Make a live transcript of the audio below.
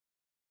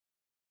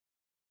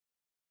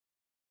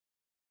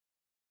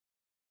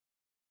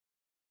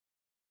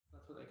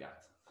I got.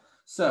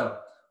 So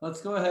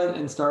let's go ahead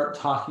and start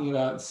talking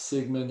about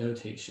sigma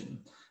notation.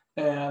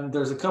 And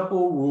there's a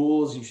couple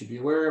rules you should be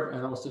aware of,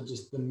 and also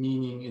just the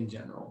meaning in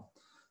general.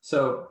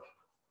 So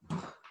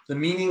the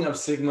meaning of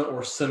sigma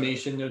or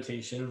summation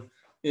notation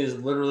is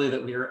literally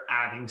that we are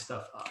adding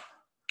stuff up,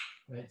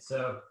 right?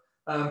 So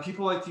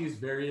people like to use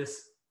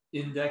various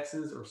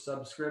indexes or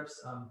subscripts.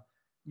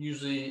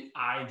 Usually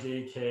I,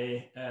 J,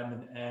 K, M,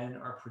 and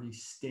N are pretty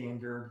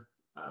standard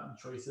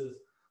choices.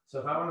 So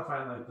if I want to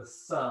find like the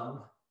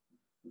sum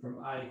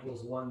from I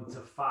equals 1 to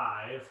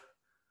 5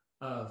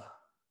 of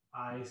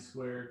I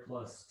squared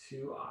plus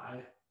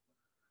 2I,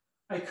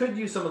 I could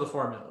use some of the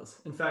formulas.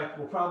 In fact,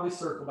 we'll probably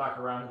circle back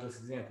around to this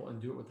example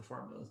and do it with the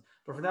formulas.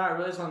 But for now, I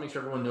really just want to make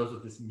sure everyone knows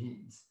what this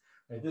means.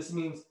 Right? This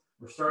means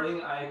we're starting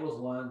at I equals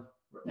 1,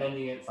 we're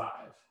ending at 5,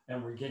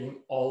 and we're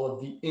getting all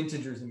of the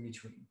integers in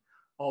between.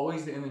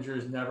 Always the integer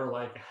is never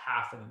like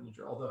half an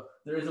integer, although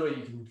there is a way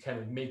you can kind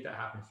of make that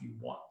happen if you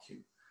want to.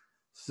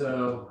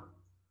 So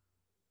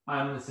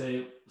I'm going to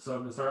say, so I'm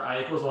going to start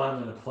I equals 1,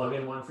 I'm going to plug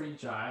in 1 for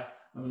each I.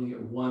 I'm going to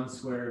get 1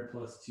 squared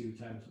plus 2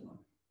 times 1.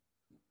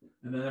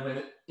 And then I'm going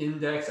to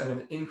index, I'm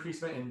going to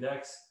increase my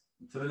index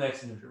to the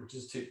next integer, which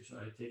is 2. So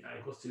I take I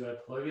equals 2, I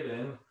plug it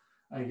in,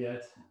 I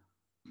get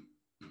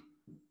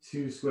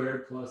 2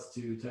 squared plus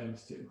 2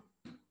 times 2.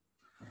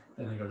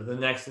 Then I go to the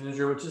next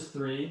integer, which is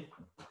 3.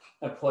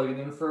 I plug it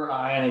in for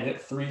I, and I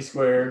get 3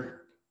 squared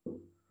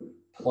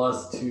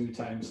plus 2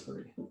 times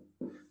 3.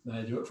 Then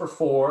I do it for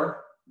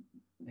 4.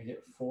 I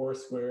get 4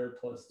 squared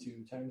plus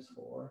 2 times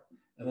 4.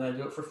 And then I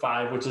do it for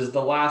 5, which is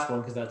the last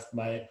one because that's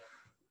my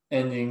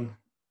ending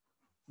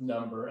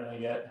number. And I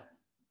get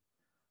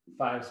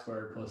 5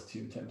 squared plus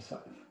 2 times 5.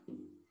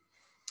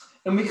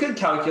 And we could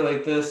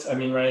calculate this. I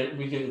mean, right,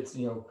 we could, it's,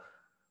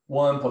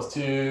 1 plus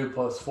 2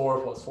 plus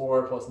 4 plus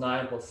 4 plus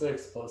 9 plus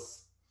 6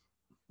 plus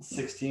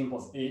 16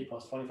 plus 8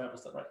 plus 25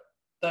 plus 7, right?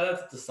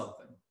 That's just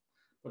something.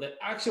 What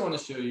I actually want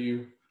to show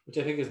you, which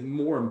I think is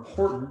more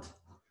important,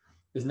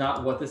 is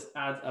not what this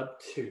adds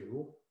up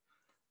to,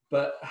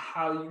 but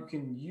how you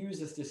can use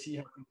this to see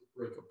how things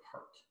break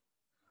apart.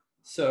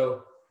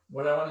 So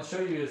what I want to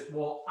show you is,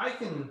 well, I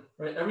can,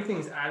 right,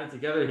 everything's added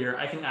together here.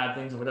 I can add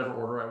things in whatever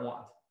order I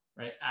want,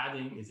 right?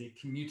 Adding is a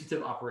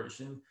commutative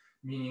operation,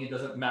 meaning it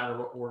doesn't matter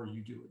what order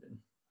you do it in.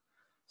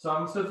 So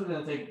I'm simply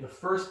going to take the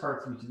first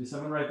part from each of these. So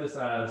I'm going to write this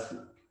as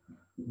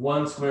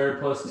 1 squared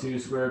plus 2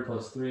 squared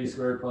plus 3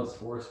 squared plus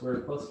 4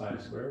 squared plus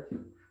 5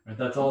 squared. Right,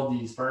 that's all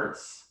these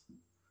parts.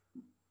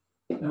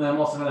 And then I'm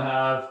also going to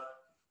have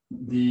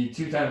the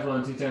 2 times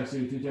 1, 2 times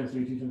 2, 2 times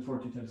 3, 2 times 4,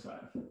 2 times 5.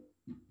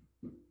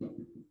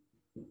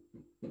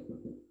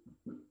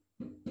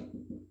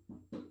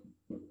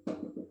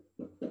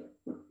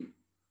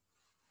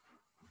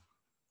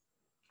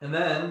 And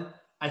then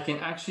I can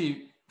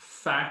actually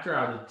factor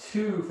out a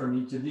 2 from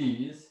each of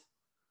these.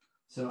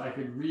 So I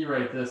could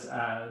rewrite this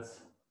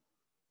as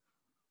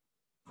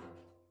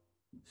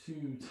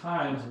 2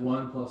 times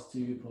 1 plus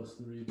 2 plus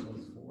 3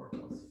 plus 4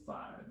 plus 5.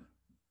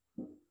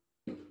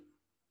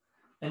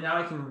 And now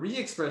I can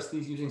re-express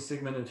these using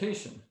sigma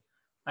notation.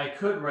 I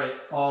could write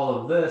all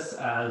of this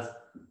as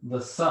the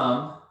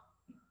sum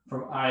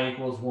from I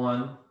equals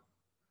 1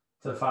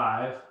 to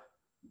 5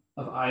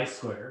 of I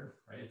squared,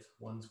 right? It's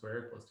 1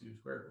 squared plus 2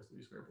 squared plus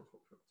 3 squared plus 4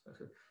 squared plus 5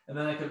 squared. And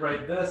then I could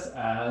write this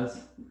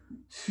as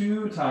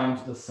 2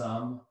 times the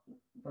sum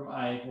from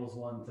I equals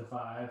 1 to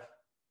 5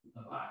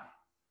 of I.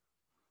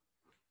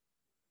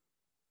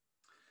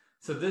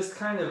 So this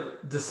kind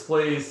of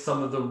displays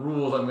some of the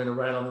rules I'm going to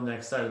write on the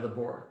next side of the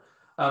board.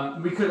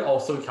 We could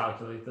also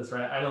calculate this,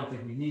 right? I don't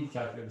think we need to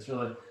calculate this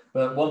really,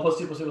 but 1 plus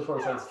 2 plus 2 plus 4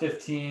 plus 5 is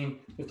 15.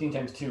 15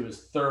 times 2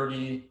 is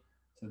 30.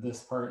 So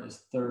this part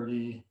is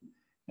 30.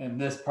 And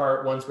this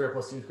part, 1 squared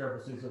plus 2 squared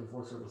plus 2 squared plus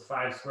 4 squared plus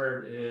 5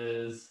 squared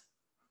is,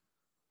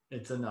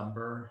 it's a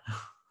number.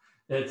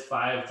 It's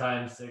 5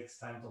 times 6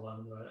 times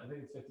 11. I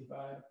think it's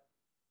 55.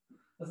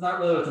 That's not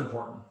really what's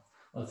important.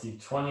 Let's see,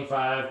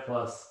 25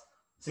 plus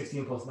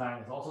 16 plus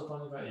 9 is also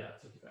 25. Yeah,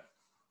 it's 55.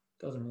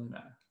 Doesn't really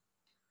matter.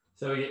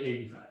 So we get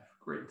 85.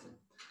 Great.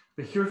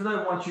 But here's what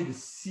I want you to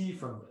see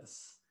from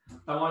this.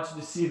 I want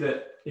you to see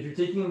that if you're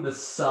taking the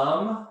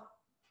sum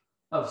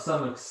of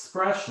some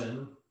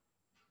expression,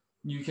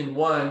 you can,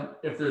 1,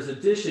 if there's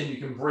addition, you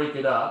can break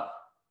it up.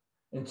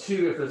 And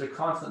 2, if there's a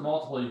constant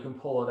multiple, you can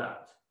pull it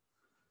out.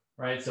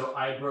 Right? So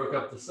I broke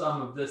up the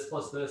sum of this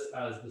plus this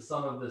as the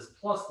sum of this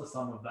plus the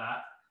sum of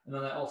that. And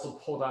then I also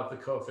pulled out the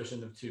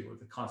coefficient of 2, or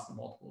the constant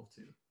multiple of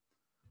 2.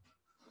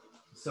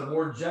 So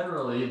more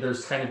generally,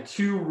 there's kind of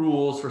 2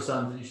 rules for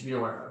sums that you should be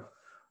aware of.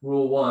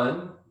 Rule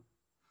 1,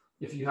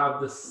 if you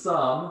have the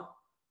sum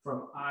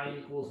from I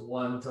equals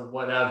 1 to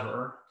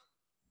whatever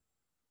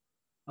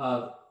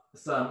of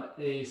sum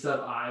A sub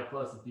I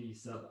plus B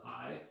sub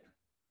I.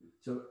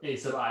 So A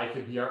sub I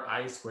could be our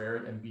I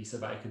squared and B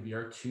sub I could be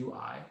our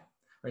 2I.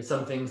 Right?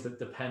 Some things that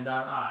depend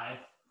on I.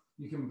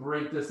 You can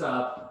break this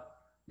up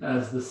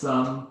as the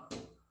sum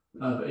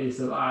of A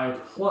sub I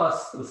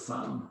plus the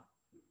sum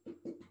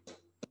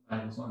I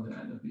equals 1 to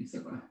n of B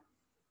sub I.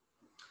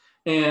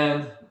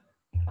 And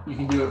You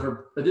can do it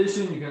for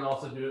addition. You can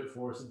also do it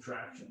for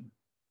subtraction.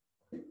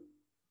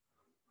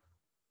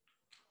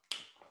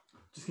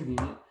 Just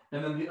convenient.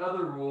 And then the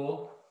other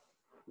rule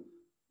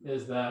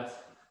is that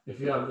if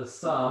you have the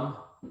sum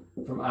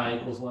from I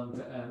equals 1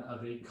 to n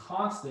of a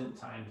constant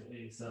times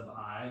a sub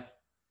I,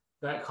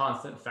 that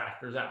constant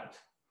factors out.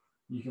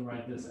 You can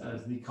write this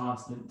as the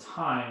constant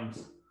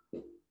times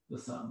the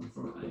sum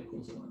from I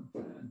equals 1 to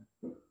n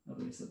of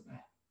a sub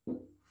I.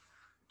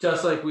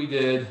 Just like we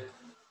did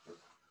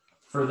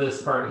for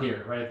this part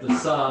here, right? The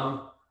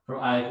sum from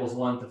I equals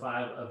 1 to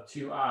 5 of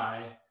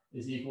 2i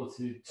is equal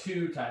to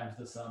 2 times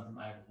the sum from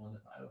I equals 1 to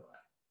 5 of I,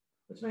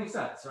 which makes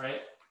sense,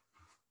 right?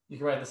 You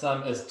can write the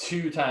sum as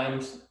 2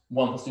 times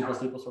 1 plus 2 plus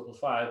 3 plus 4 plus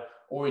 5,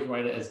 or you can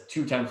write it as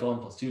 2 times 1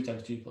 plus 2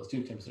 times 2 plus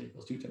 2 times 3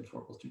 plus 2 times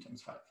 4 plus 2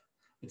 times 5.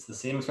 It's the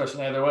same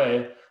expression either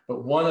way,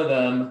 but one of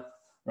them,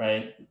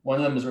 right? One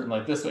of them is written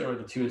like this way, where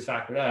the 2 is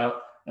factored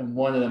out, and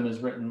one of them is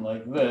written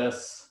like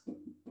this,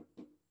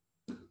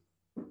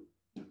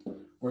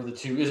 where the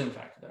 2 isn't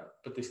factored out,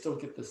 but they still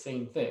get the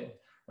same thing,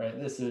 right?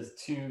 This is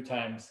 2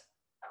 times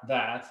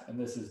that, and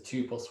this is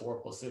 2 plus 4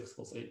 plus 6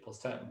 plus 8 plus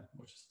 10,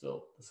 which is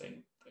still the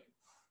same thing.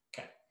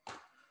 Okay.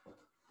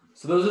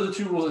 So those are the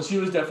 2 rules, and she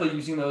was definitely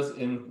using those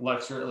in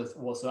lecture.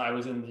 Well, so I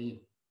was in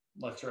the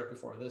lecture right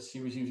before this. She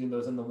was using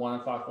those in the 1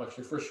 o'clock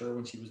lecture for sure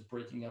when she was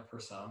breaking up her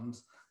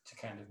sums to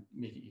kind of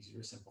make it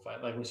easier to simplify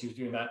it. Like when she was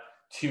doing that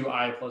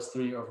 2i plus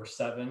 3 over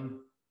 7,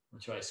 or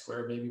 2i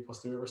squared maybe plus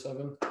 3 over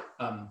 7.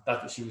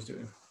 That's what she was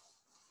doing.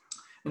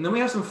 And then we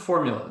have some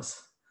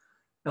formulas.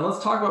 And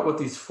let's talk about what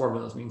these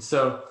formulas mean.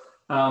 So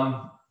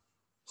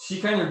she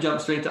kind of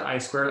jumped straight to I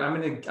squared. I'm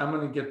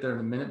gonna get there in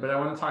a minute, but I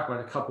want to talk about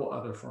a couple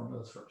other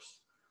formulas first.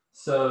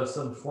 So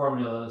some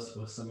formulas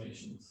with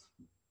summations.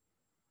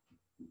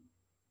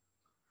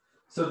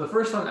 So the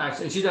first one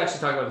actually, and she'd actually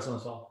talk about this one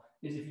as well,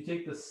 is if you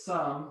take the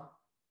sum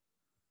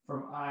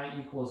from I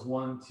equals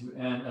 1 to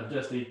n of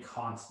just a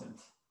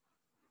constant.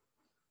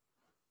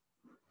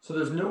 So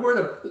there's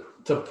nowhere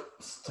to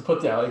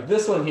put that. Like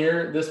this one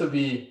here, this would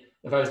be,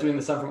 if I was doing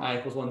the sum from I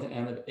equals 1 to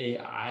n of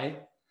ai,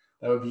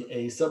 that would be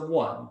a sub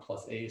 1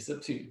 plus a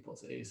sub 2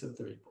 plus a sub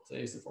 3 plus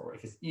a sub 4, right?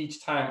 Because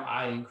each time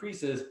I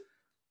increases,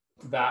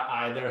 that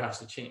I there has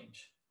to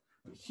change.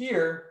 But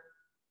here,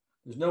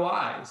 there's no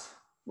i's.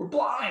 We're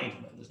blind.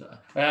 No, there's no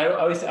I.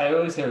 I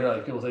always hear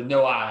like people say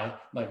no I. I'm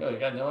like, oh, you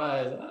got no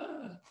i's.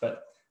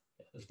 But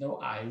yeah, there's no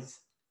i's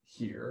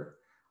here.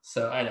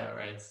 So I know,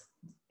 right? It's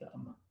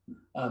dumb.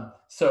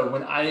 So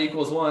when I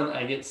equals 1,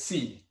 I get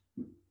C.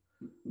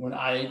 When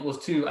I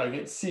equals 2, I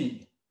get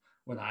C.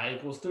 When I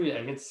equals 3,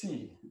 I get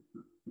C.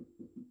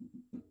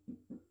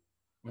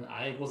 When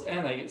I equals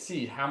n, I get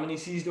C. How many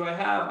C's do I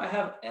have? I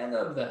have n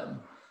of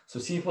them. So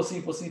C plus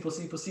C plus C plus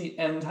C plus C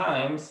n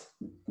times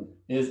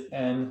is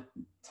n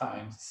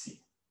times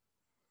C.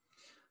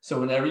 So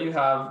whenever you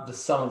have the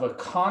sum of a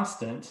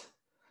constant,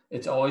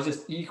 it's always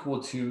just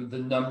equal to the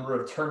number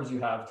of terms you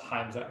have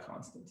times that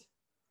constant,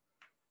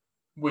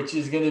 which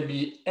is going to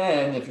be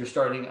n if you're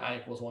starting I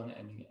equals 1 and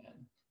ending at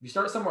n. If you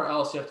start somewhere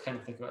else, you have to kind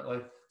of think about it.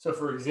 Like, so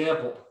for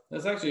example,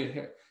 that's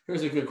actually,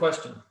 here's a good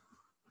question.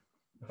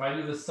 If I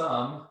do the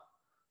sum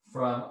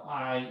from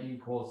I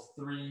equals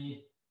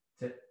 3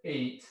 to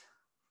 8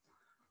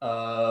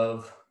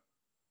 of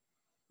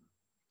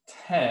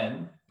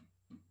 10,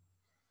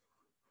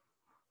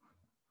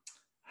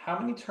 how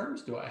many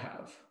terms do I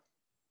have?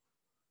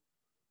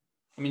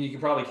 I mean, you can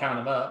probably count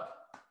them up.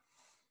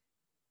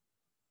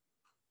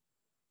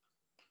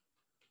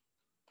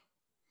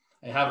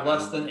 I have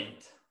less than 8.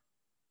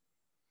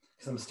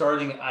 Because I'm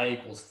starting at I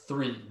equals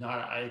 3, not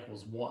at I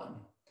equals 1.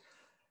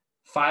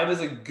 5 is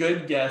a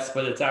good guess,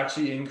 but it's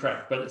actually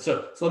incorrect. But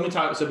so let me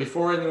talk. So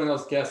before anyone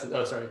else guesses,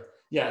 oh, sorry.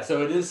 Yeah,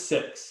 so it is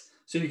 6.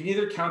 So you can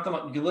either count them,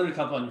 you can literally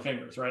count them on your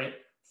fingers, right?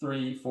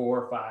 3,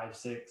 4, 5,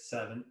 6,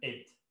 7,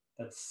 8.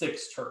 That's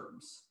 6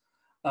 terms.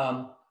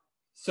 But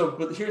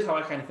here's how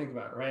I kind of think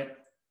about it, right?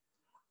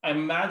 I'm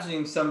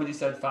imagining somebody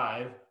said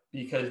 5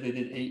 because they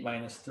did 8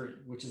 minus 3,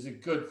 which is a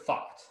good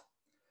thought.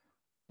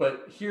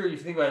 But here, if you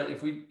think about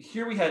it,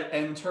 here we had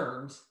n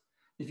terms.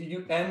 If you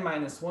do n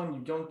minus 1,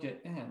 you don't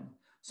get n.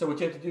 So what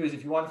you have to do is,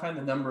 if you want to find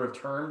the number of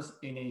terms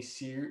in a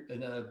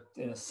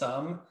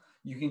sum,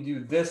 you can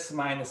do this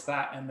minus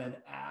that and then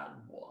add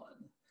 1.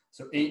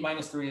 So 8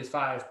 minus 3 is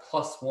 5,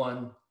 plus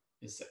 1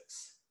 is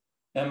 6.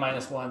 n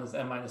minus 1 is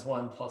n minus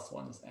 1, plus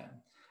 1 is n.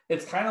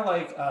 It's kind of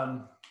like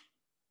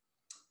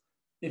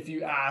if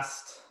you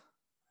asked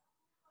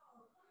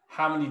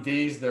how many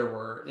days there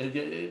were,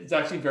 it's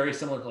actually very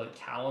similar to like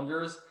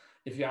calendars.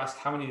 If you ask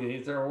how many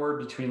days there were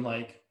between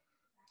like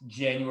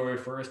January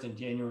 1st and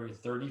January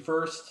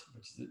 31st,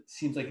 which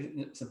seems like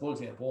a simple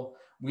example,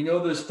 we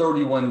know there's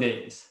 31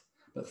 days,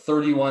 but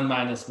 31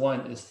 minus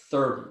 1 is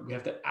 30. We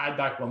have to add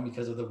back 1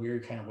 because of the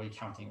weird kind of way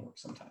counting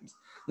works sometimes.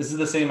 This is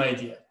the same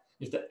idea.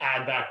 You have to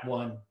add back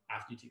 1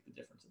 after you take the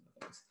difference in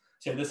the things.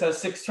 So this has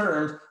 6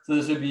 terms, so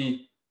this would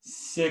be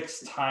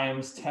 6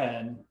 times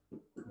 10,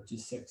 which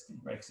is 60,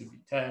 right? So it would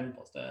be 10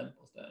 plus 10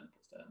 plus 10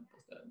 plus 10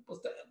 plus 10 plus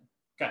 10.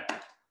 Okay.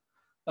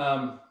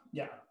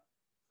 Yeah.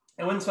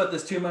 I wouldn't sweat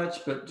this too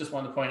much, but just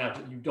wanted to point out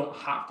that you don't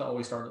have to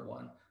always start at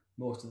 1.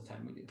 Most of the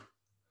time we do.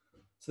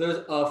 So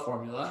there's a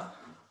formula.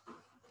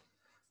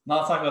 Now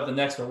let's talk about the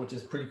next one, which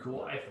is pretty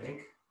cool, I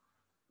think.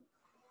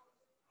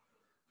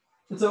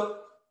 And so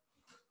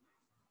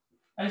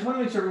I just want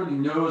to make sure everybody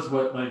knows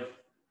what, like,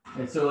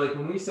 and so like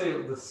when we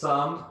say the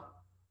sum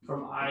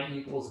from I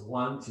equals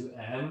 1 to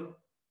n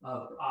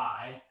of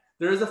I,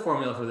 there is a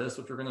formula for this,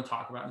 which we're going to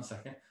talk about in a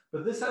second,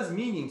 but this has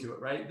meaning to it,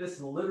 right?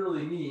 This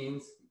literally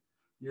means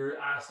you're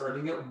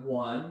starting at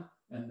 1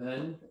 and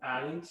then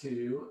adding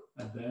 2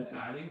 and then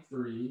adding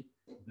 3,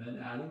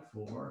 then adding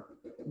 4.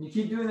 And you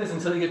keep doing this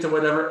until you get to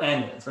whatever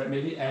n is, right?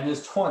 Maybe n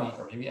is 20,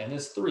 or maybe n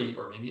is 3,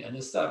 or maybe n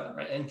is 7,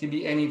 right? N can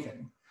be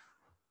anything.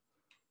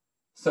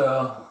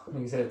 So you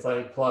can say it's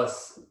like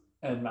plus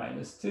n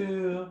minus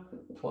 2,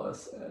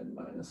 plus n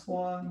minus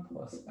 1,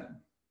 plus n.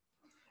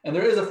 And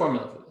there is a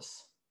formula for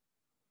this,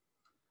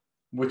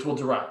 which we'll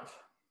derive.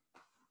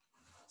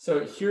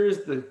 So here's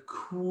the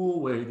cool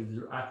way to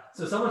derive.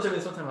 So someone showed me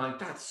this one time, I'm like,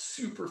 that's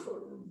super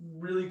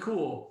really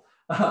cool.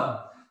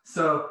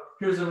 So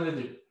here's what I'm going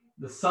to do.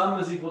 The sum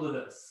is equal to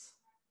this.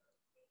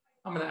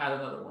 I'm going to add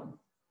another one.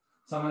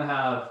 So I'm going to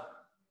have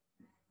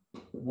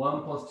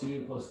 1 plus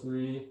 2 plus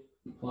 3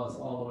 plus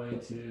all the way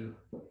to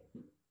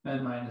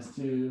n minus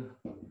 2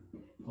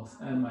 plus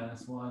n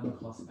minus 1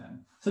 plus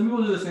n. Some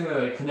people do this thing where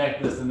they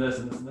connect this and this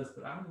and this and this,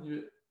 but I'm going to do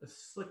it a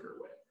slicker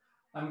way.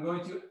 I'm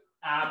going to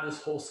add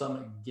this whole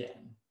sum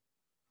again.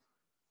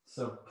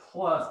 So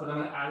plus, but I'm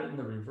going to add it in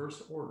the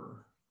reverse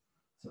order.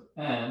 So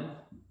n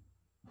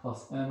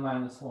plus n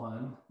minus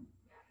 1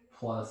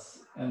 plus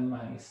n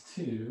minus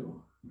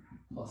 2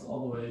 plus all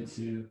the way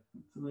to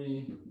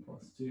 3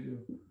 plus 2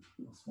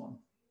 plus 1.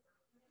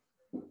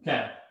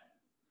 Okay.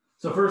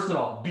 So first of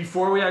all,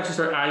 before we actually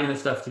start adding this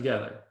stuff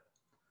together,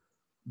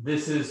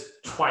 this is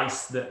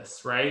twice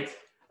this, right?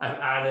 I've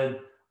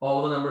added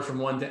all the numbers from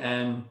 1 to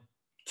n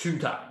 2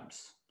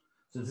 times.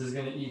 So this is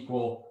going to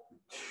equal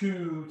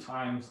 2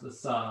 times the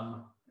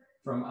sum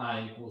from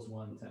I equals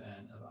 1 to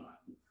n of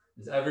I.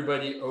 Is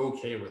everybody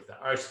okay with that?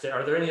 Or I should say,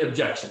 are there any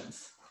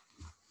objections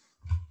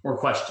or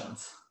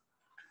questions?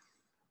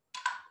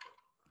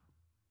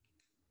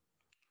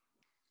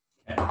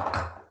 Okay.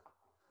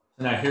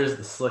 So now here's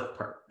the slick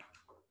part.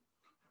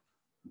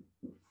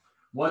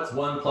 What's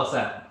 1 plus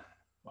n?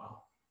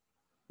 Wow.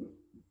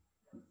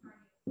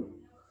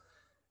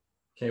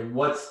 Okay,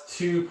 what's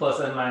 2 plus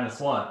n minus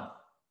 1?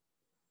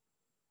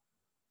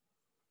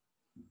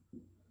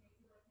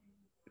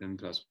 N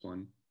plus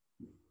 1.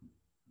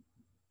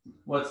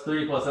 What's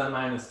 3 plus n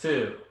minus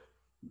 2?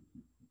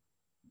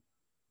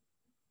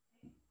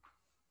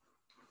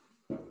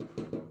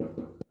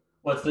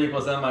 What's 3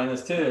 plus n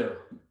minus 2?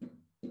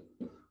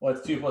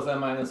 What's 2 plus n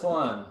minus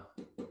 1?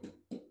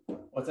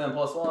 What's n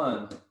plus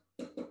 1?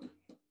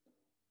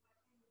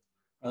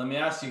 Let me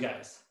ask you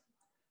guys,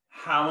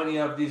 how many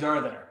of these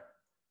are there?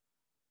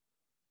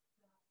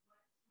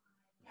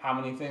 How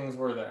many things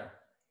were there?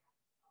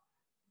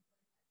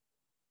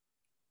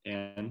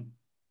 N.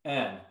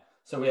 N.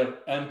 So we have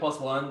n plus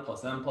 1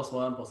 plus n plus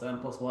 1 plus n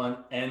plus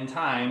 1 n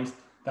times.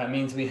 That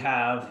means we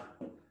have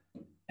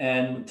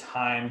n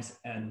times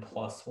n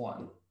plus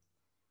 1.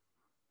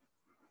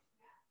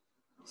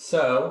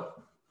 So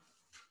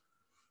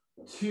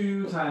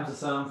 2 times the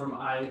sum from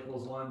I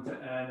equals 1 to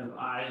n of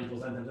I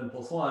equals n times n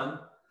plus 1.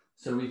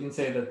 So we can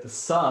say that the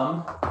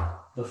sum,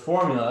 the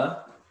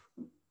formula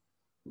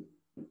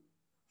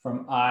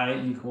from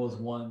I equals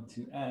 1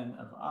 to n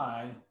of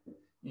I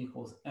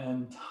equals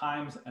n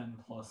times n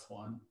plus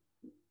 1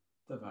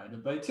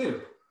 divided by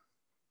 2.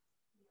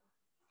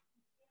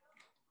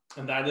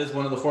 And that is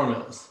one of the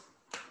formulas.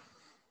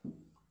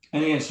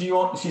 And again, she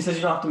says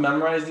you don't have to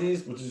memorize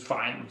these, which is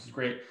fine, which is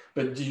great,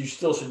 but you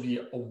still should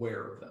be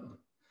aware of them.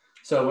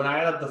 So when I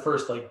add up the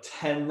first like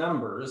 10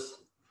 numbers,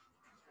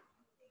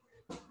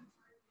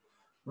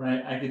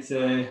 right, I could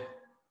say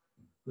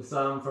the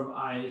sum from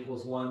I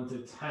equals 1 to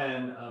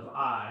 10 of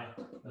I,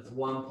 that's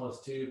 1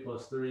 plus 2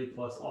 plus 3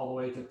 plus all the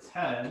way to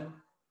 10.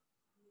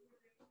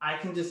 I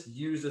can just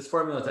use this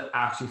formula to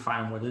actually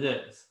find what it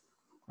is,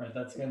 right?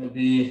 That's going to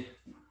be,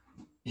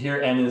 here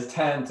n is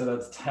 10, so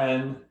that's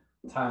 10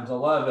 times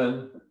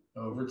 11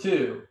 over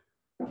 2,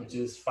 which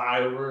is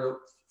 5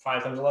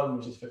 times 11,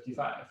 which is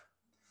 55.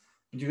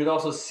 But you could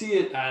also see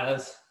it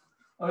as,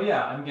 oh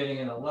yeah, I'm getting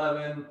an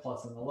 11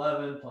 plus an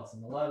 11 plus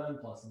an 11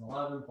 plus an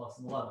 11 plus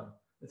an 11.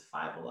 It's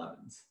 5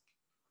 11s.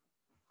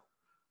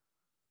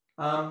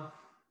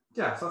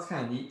 Yeah, so that's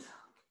kind of neat.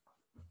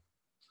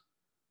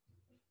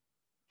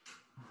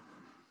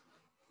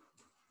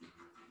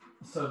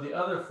 So the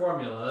other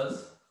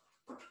formulas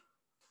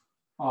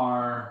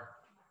are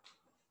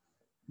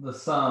the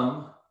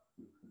sum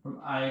from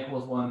I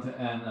equals 1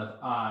 to n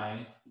of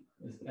I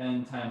is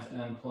n times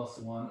n plus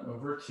 1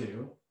 over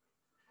 2.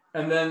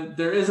 And then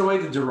there is a way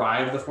to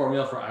derive the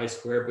formula for I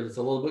squared, but it's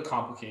a little bit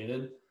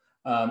complicated.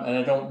 And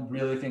I don't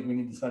really think we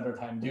need to spend our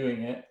time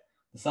doing it.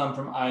 The sum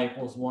from I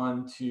equals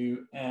 1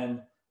 to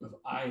n of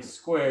I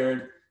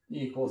squared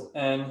equals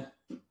n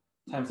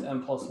times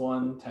n plus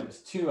 1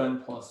 times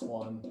 2n plus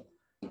 1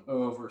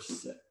 over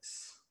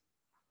 6.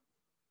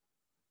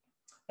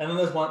 And then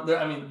there's one,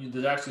 I mean,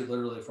 there's actually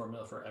literally a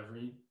formula for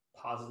every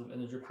positive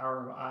integer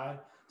power of I.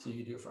 So you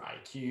can do it for I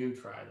cubed,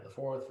 for I to the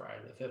 4th, for I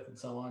to the 5th, and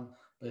so on.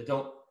 But I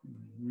don't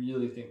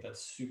really think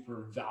that's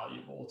super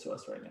valuable to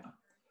us right now.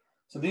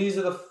 So these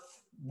are the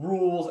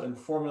rules and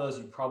formulas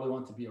you probably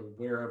want to be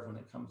aware of when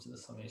it comes to the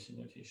summation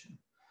notation.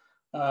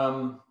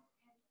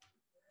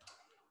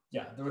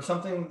 Yeah, there was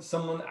something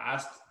someone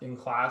asked in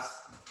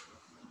class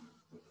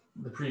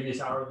the previous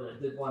hour that I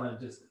did want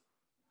to just,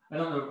 I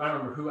don't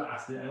remember who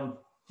asked it. I don't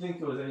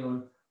think it was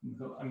anyone.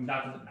 I mean,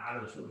 that doesn't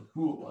matter really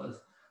who it was.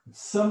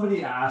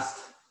 Somebody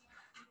asked,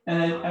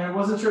 and I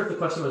wasn't sure if the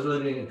question was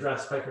really being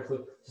addressed quite correctly.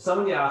 So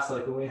somebody asked,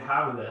 like, when we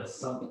have this,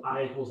 some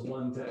I equals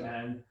 1 to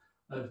n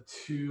of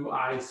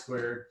 2i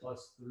squared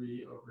plus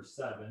 3 over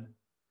 7,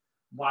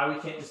 why we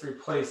can't just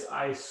replace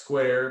I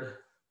squared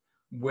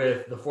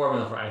with the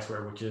formula for I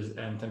squared, which is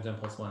n times n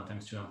plus 1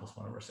 times 2n plus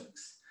 1 over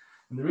 6.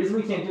 And the reason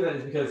we can't do that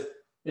is because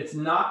it's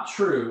not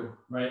true,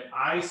 right?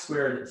 I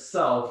squared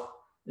itself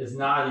is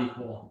not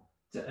equal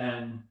to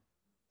n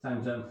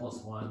times n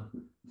plus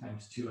 1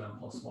 times 2n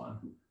plus 1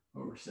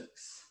 over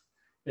 6.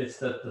 It's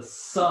that the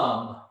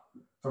sum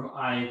from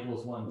I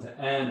equals 1 to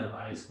n of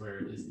I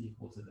squared is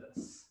equal to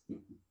this.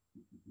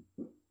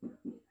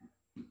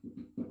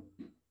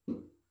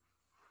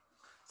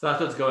 So that's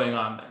what's going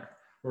on there.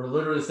 We're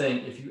literally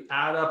saying if you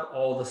add up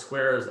all the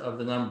squares of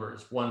the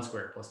numbers, 1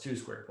 squared plus 2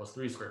 squared plus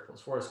 3 squared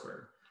plus 4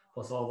 squared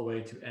plus all the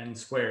way to n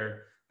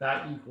squared,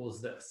 that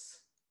equals this.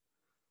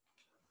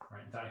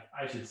 Right? In fact,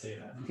 I should say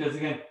that because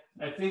again,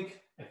 I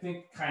think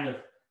kind of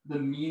the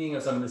meaning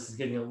of some of this is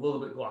getting a little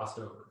bit glossed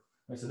over.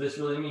 Right? So this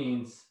really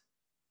means,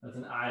 that's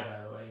an I,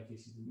 by the way, in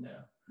case you didn't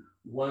know.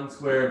 1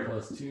 squared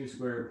plus 2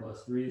 squared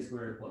plus 3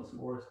 squared plus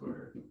 4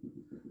 squared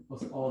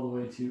plus all the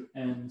way to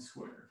n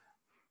squared.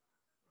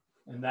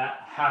 And that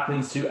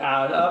happens to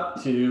add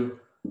up to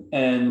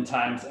n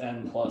times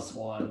n plus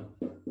 1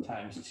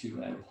 times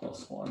 2n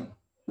plus 1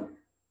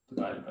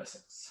 divided by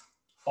 6.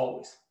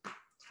 Always.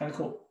 It's kind of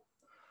cool.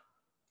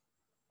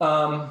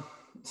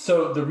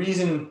 So the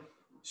reason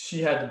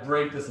she had to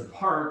break this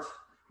apart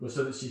was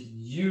so that she could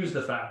use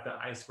the fact that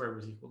I squared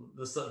was equal to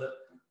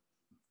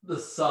the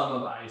sum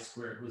of I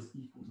squared was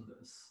equal to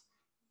this.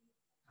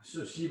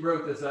 So she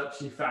broke this up.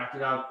 She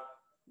factored out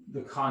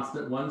the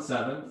constant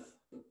 1/7.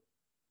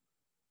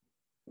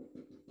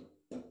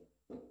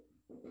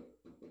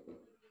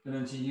 And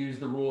then she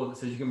used the rule that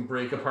says you can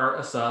break apart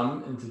a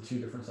sum into 2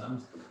 different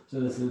sums. So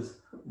this is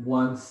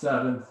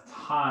 1/7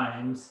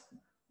 times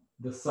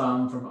the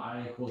sum from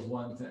I equals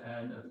 1 to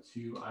n of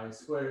 2i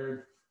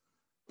squared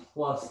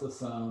plus the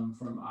sum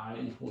from I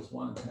equals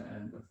 1 to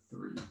n of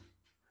 3.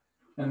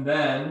 And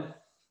then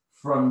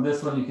from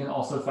this one, you can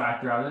also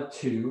factor out a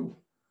 2.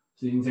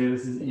 So you can say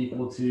this is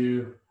equal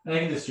to, and I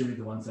can distribute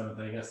the 1/7,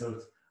 I guess. So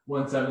it's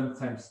 1/7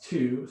 times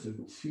 2, so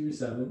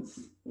 2/7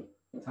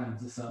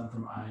 times the sum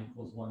from I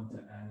equals 1 to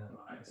n of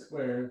I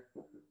squared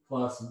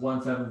plus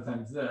 1/7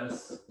 times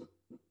this.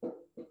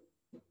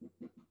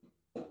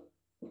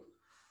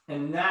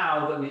 And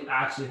now that we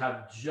actually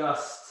have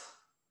just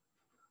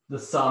the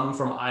sum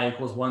from I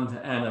equals 1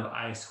 to n of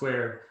I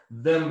squared,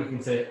 then we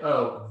can say,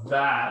 oh,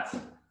 that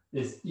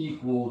is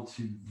equal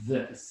to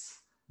this.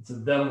 And so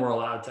then we're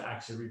allowed to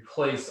actually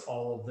replace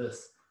all of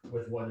this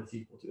with what it's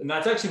equal to. And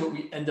that's actually what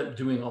we end up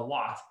doing a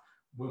lot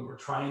when we're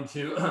trying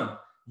to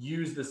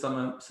use the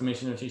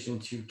summation notation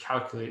to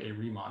calculate a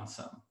Riemann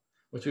sum,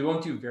 which we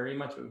won't do very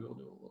much, but we will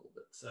do a little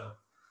bit. So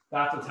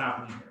that's what's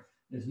happening here,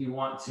 is we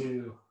want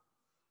to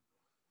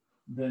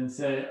then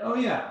say, oh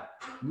yeah,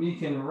 we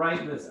can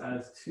write this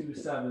as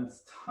 2/7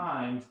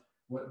 times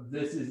what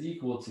this is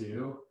equal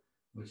to,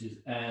 which is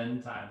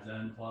n times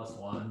n plus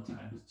 1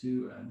 times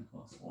 2n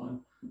plus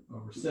 1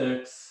 over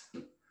 6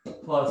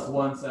 plus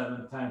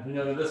 1/7 times, we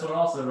know that this one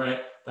also,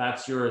 right?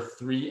 That's your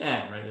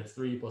 3n, right? It's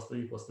 3 plus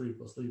 3 plus 3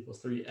 plus 3 plus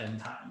 3 n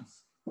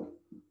times.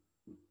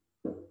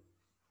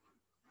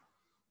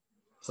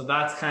 So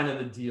that's kind of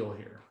the deal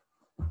here.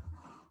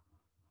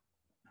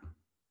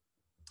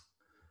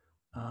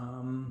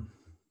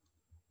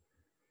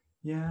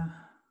 Yeah,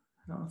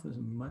 I don't know if there's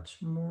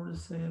much more to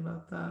say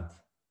about that.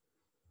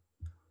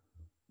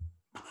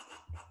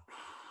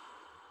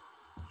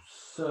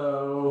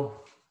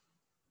 So,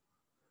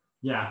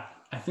 yeah,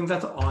 I think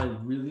that's all I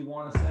really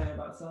want to say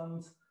about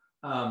sums.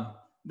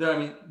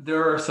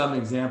 There are some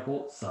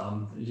examples, I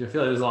feel like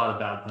there's a lot of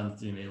bad puns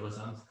to be made with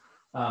sums.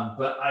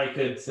 But I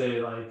could say,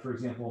 like, for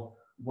example,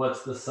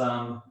 what's the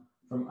sum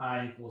from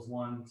I equals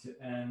 1 to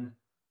n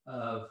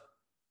of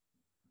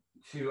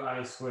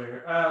 2i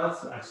squared?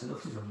 Let's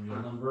use a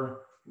real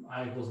number.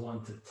 I equals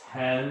 1 to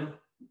 10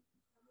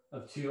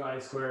 of 2i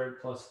squared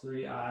plus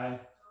 3i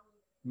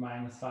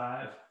minus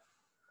 5.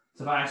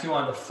 So if I actually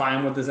wanted to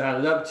find what this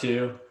added up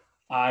to,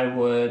 I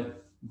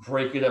would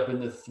break it up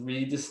into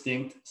 3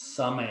 distinct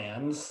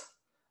summands.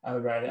 I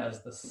would write it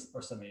as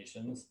or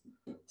summations.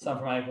 Sum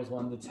from I equals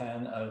 1 to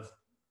 10 of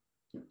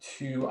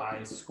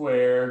 2i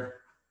squared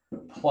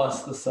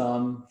plus the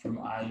sum from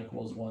I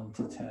equals 1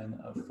 to 10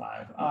 of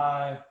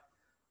 5i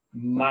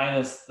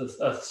minus the,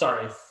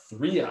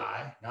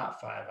 3i,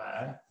 not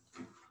 5i,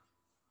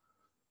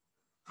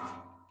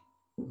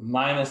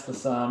 minus the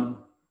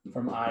sum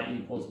from I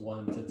equals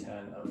 1 to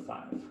 10 of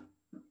 5.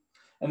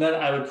 And then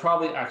I would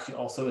probably actually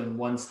also in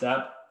one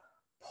step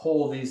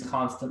pull these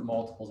constant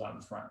multiples out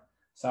in front.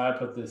 So I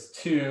put this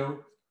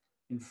 2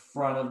 in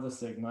front of the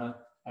sigma.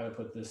 I would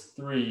put this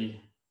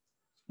 3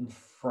 in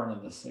front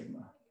of the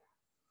sigma.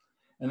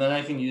 And then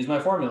I can use my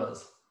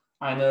formulas.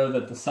 I know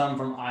that the sum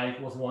from I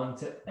equals 1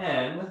 to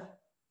n,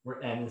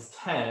 where n is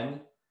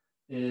 10,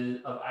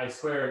 is of I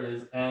squared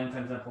is n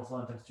times n plus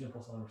 1 times 2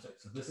 plus 1 over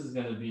 6. So this is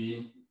going to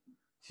be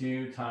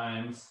 2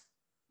 times,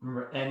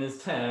 remember n is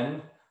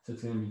 10, so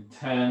it's going to be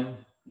 10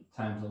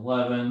 times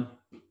 11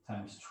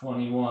 times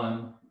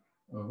 21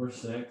 over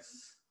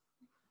 6.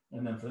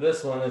 And then for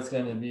this one, it's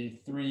going to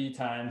be 3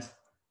 times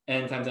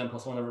n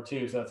plus 1 over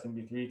 2. So that's going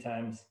to be 3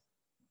 times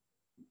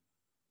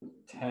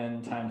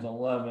 10 times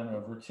 11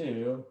 over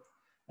 2.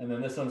 And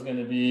then this one's going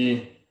to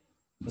be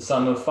the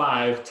sum of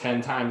 5.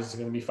 10 times is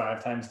going to be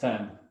 5 times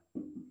 10.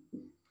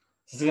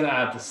 This is going to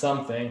add to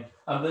something.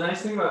 The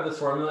nice thing about this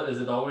formula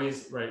is it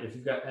always, right, if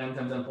you've got n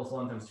times n plus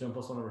 1 times 2n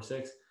plus 1 over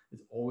 6,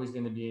 it's always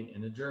going to be an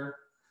integer.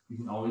 You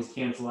can always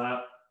cancel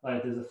out.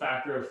 Like there's a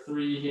factor of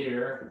 3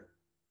 here,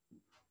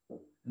 and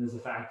there's a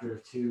factor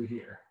of 2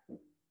 here.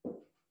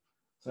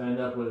 So I end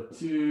up with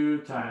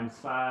 2 times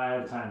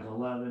 5 times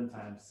 11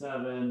 times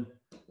 7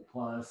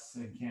 plus,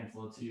 and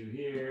cancel a 2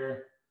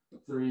 here,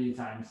 3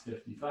 times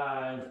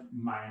 55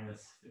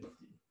 minus 50.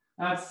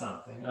 That's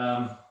something.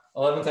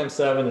 11 times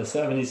 7 is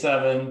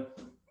 77,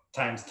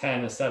 times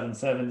 10 is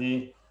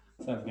 770.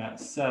 So I've got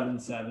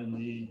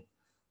 770.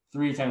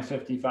 3 times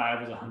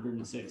 55 is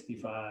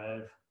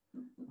 165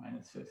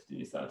 minus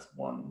 50. So that's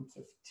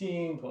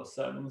 115 plus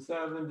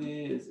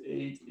 770 is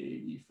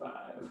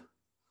 885.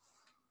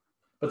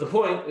 But the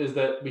point is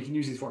that we can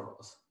use these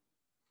formulas.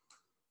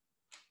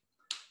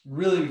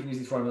 Really, we can use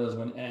these formulas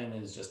when n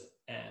is just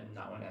n,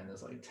 not when n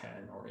is like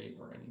 10 or 8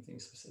 or anything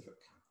specific.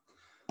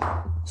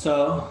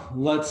 So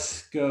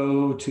let's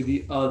go to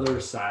the other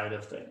side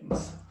of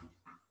things.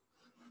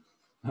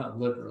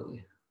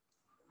 Literally,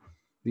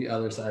 the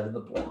other side of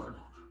the board.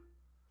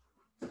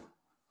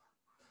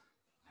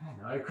 I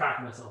know, I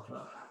cracked myself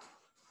up.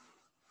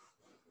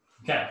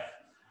 Okay,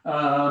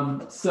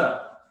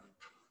 so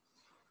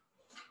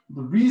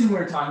the reason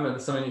we're talking about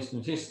the summation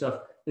notation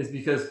stuff is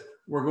because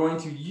we're going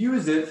to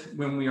use it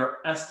when we are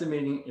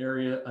estimating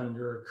area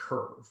under a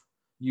curve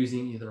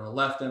using either a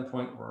left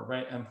endpoint or a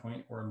right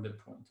endpoint or a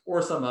midpoint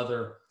or some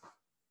other.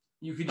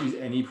 You could use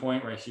any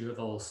point right here with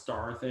a little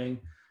star thing,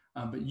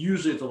 but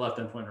usually it's a left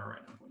endpoint or a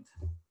right endpoint.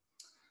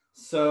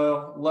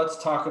 So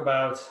let's talk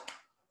about,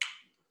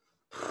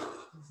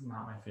 this is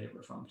not my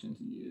favorite function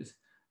to use,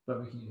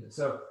 but we can use it.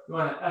 So we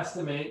want to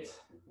estimate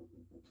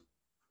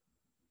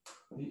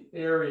the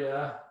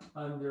area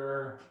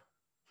under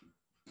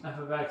f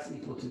of x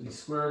equal to the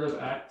square root of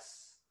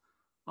x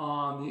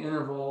on the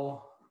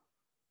interval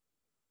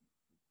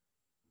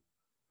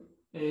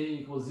a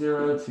equals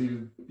 0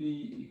 to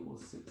b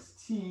equals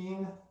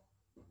 16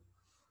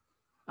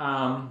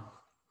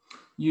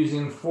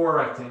 using 4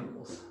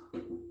 rectangles.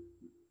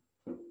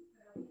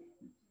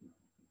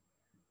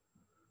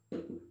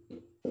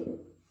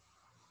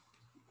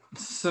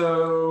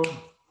 So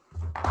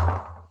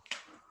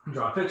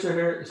draw a picture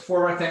here. It's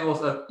 4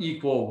 rectangles of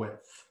equal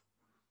width.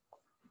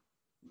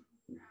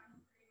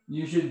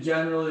 You should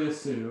generally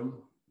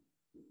assume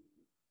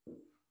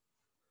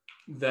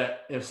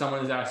that if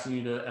someone is asking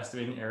you to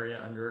estimate an area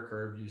under a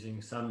curve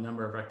using some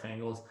number of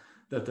rectangles,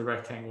 that the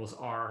rectangles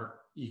are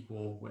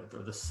equal width,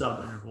 or the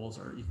subintervals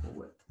are equal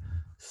width.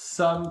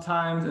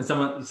 Sometimes, and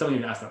someone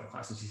even asked that in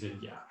class, and she said,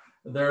 yeah.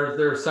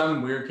 There are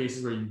some weird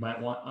cases where you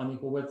might want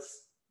unequal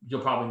widths.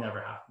 You'll probably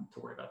never have to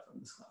worry about them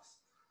in this class.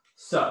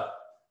 So,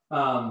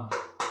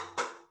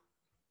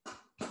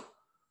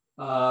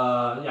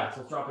 yeah, so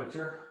let's draw a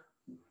picture.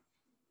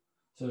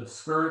 So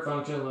square root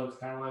function looks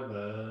kind of like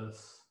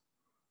this.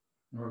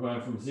 And we're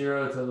going from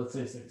 0 to, let's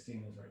say,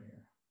 16 is right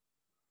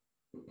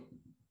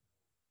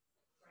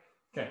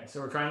here. Okay, so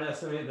we're trying to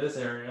estimate this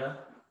area.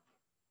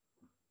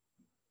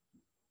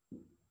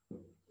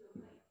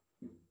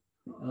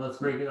 And let's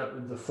break it up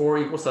into 4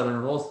 equal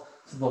subintervals.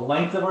 So the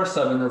length of our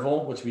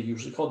subinterval, which we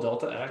usually call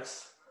delta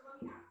x,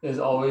 is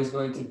always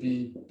going to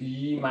be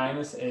b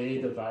minus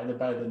a divided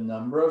by the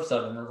number of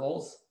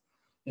subintervals.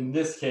 In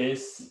this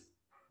case,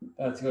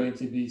 that's going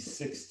to be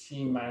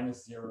 16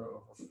 minus 0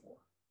 over 4.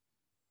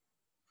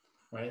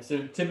 Right,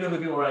 so typically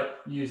people write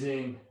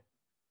using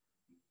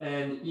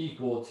n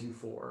equal to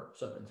 4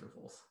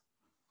 subintervals.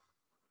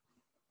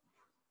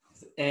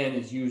 N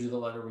is usually the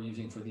letter we're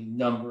using for the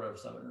number of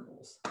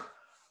subintervals.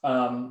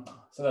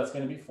 So that's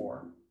going to be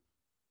 4.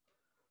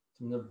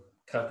 So I'm going to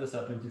cut this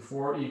up into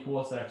 4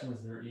 equal sections.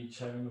 They're each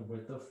having a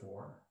width of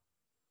 4.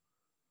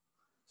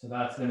 So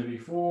that's going to be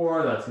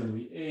 4, that's going to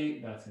be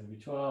 8, that's going to be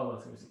 12,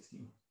 that's going to be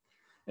 16.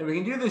 And we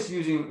can do this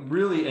using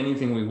really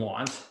anything we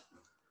want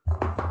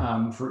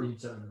for each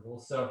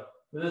subinterval. So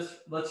for this,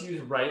 let's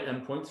use right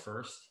endpoints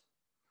first.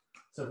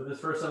 So for this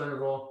first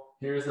subinterval,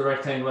 Here's the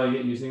rectangle I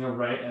get using a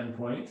right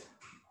endpoint. It's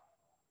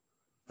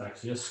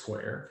actually a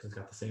square because it's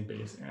got the same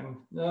base. And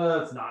no,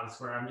 it's not a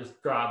square. I'm just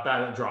bad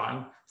at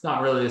drawing. It's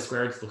not really a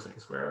square. It just looks like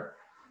a square.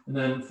 And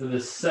then for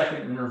this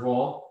second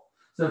interval,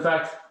 so in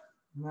fact,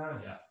 no,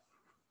 yeah.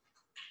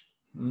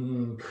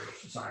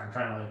 Sorry, I'm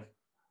trying to like,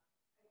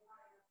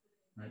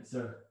 right,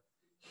 so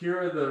here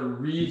are the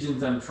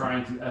regions I'm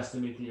trying to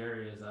estimate the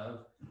areas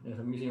of. And if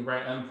I'm using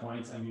right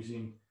endpoints, I'm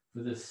using,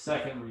 for this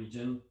second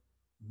region,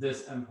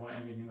 this endpoint,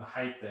 I'm getting the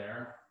height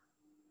there.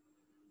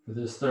 For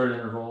this third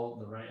interval,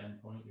 the right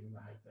endpoint, getting the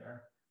height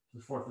there. For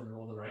the fourth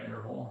interval, the right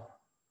interval.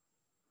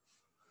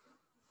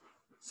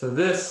 So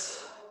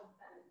this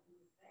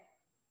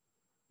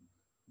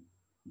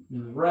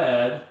in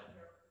red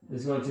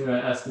is going to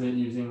estimate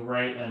using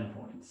right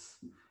endpoints.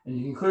 And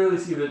you can clearly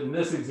see that in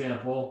this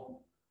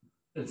example,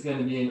 it's going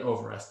to be an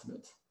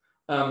overestimate.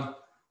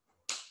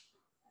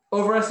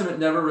 Overestimate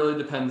never really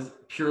depends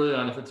purely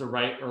on if it's a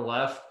right or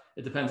left.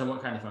 It depends on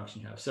what kind of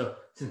function you have. So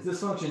since this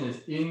function is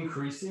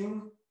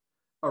increasing,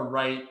 a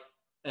right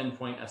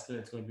endpoint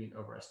estimate is going to be an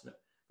overestimate.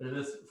 But if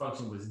this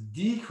function was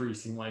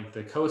decreasing, like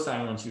the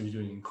cosine one she was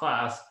doing in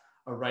class,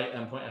 a right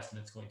endpoint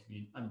estimate is going to be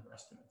an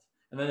underestimate.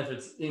 And then if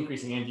it's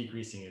increasing and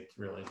decreasing, it's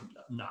really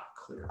not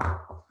clear.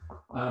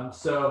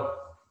 So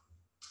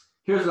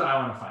here's what I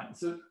want to find.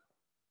 So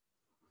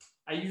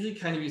I usually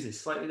kind of use a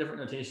slightly different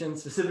notation.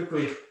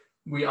 Specifically,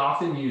 we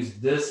often use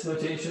this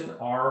notation,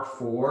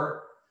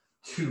 R4,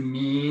 to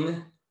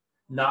mean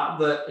not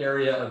the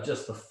area of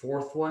just the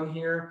fourth one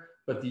here,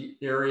 but the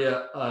area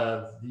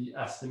of the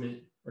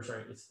estimate, or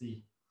sorry, it's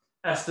the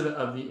estimate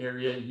of the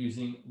area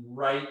using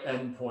right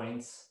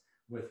endpoints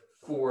with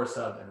 4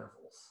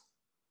 subintervals.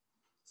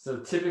 So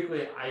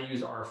typically I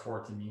use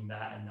R4 to mean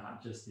that and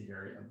not just the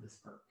area of this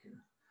part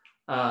here.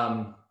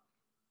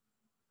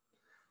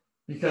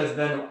 Because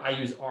then I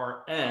use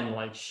Rn,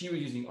 like she was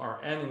using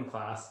Rn in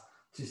class,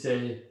 to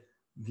say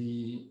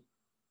the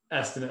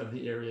estimate of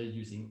the area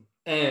using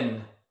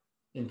n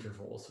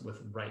intervals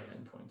with right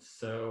endpoints.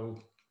 So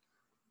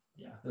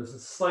yeah, there's a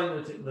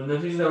slight, the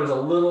notation that was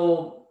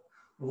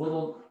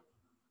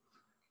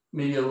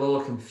maybe a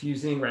little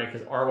confusing, right?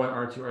 Because R1,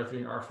 R2, R3,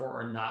 and R4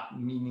 are not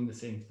meaning the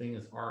same thing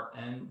as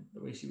Rn,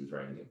 the way she was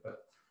writing it, but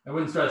I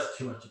wouldn't stress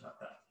too much about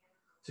that.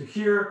 So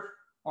here,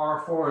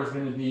 R4 is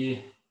going to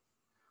be,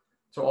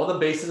 so all the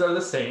bases are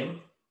the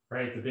same,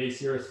 right? The base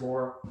here is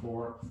 4,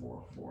 4,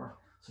 4, 4.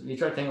 So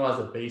each rectangle has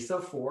a base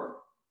of 4.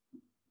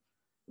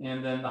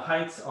 And then the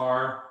heights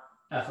are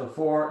f of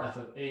 4, f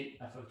of 8,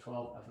 f of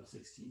 12, f of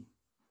 16.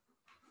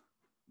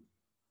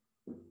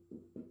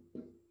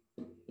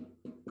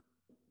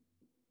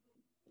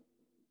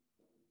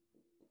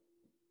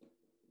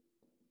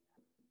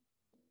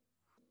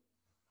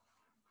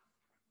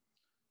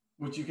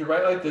 Which you could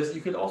write like this.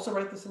 You could also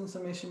write this in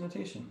summation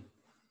notation.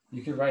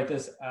 You could write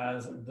this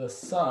as the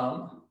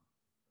sum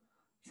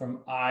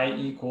from I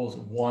equals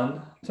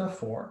 1 to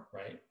 4,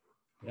 right?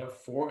 We have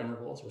 4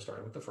 intervals. We're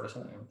starting with the first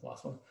one and the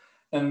last one.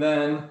 And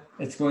then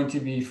it's going to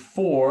be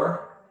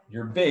 4,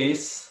 your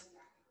base,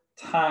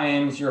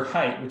 times your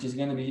height, which is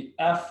going to be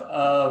f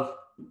of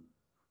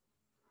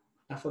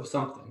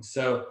something.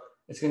 So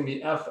it's going to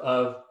be f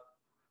of,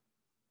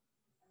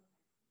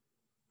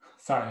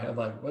 sorry, I'm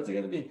like, what's it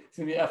going to be? It's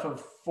going to be f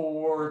of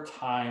 4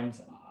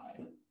 times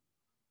I,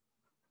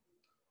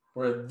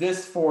 where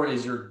this 4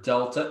 is your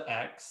delta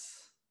x,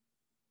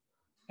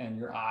 and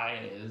your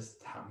I is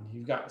how many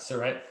you've got. So,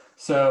 right?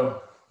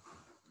 So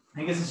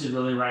I guess I should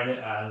really write it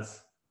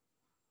as,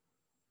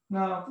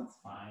 no, that's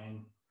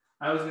fine.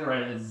 I was going to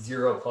write it as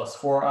 0 plus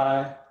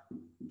 4i.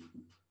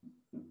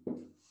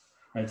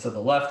 Right, so the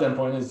left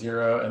endpoint is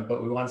 0,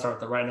 but we want to start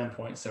with the right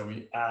endpoint. So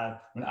we add,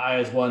 when I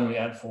is 1, we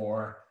add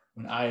 4.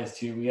 When I is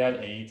 2, we add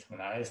 8.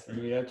 When I is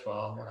 3, we add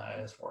 12. When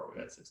I is 4,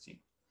 we add 16.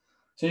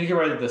 So you can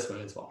write it this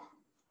way as well.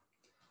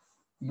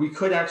 We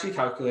could actually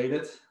calculate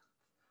it,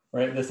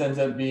 right? This ends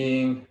up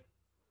being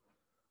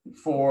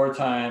 4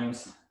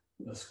 times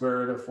the square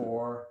root of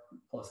 4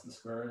 plus the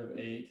square root of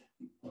 8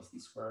 plus the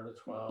square root of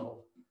 12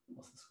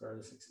 plus the square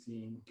root of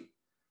 16,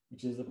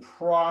 which is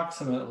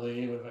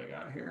approximately, what have I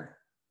got here?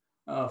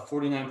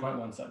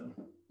 49.17.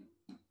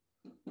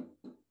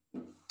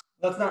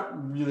 That's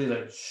not really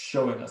like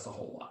showing us a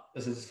whole lot.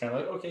 This is just kind of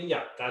like, okay,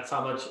 yeah, that's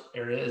how much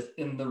area is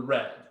in the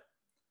red,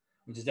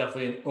 which is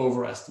definitely an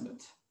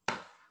overestimate.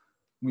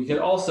 We could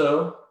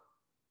also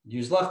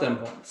use left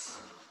endpoints.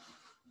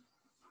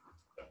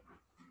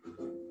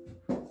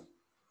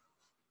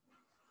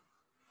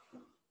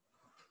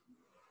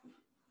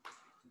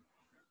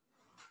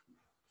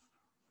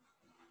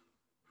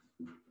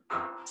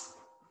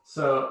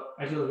 So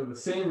I can look at the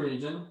same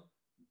region.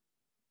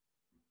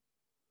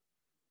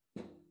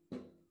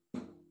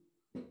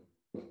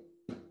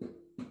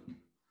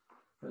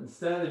 But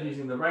instead of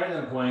using the right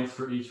endpoints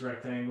for each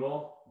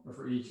rectangle, or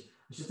for each,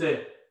 I should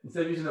say,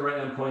 instead of using the right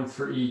endpoints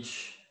for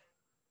each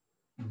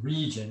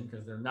region,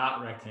 because they're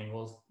not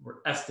rectangles, we're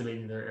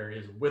estimating their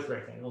areas with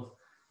rectangles.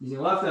 Using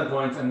left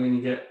endpoints, I'm going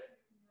to get,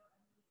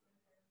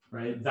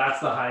 right,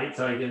 that's the height.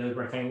 So I get a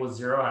rectangle with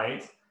 0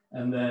 height.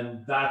 And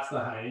then that's the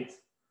height.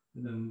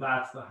 and then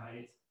that's the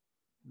height,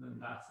 and then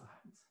that's the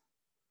height.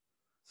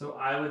 So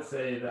I would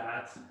say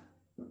that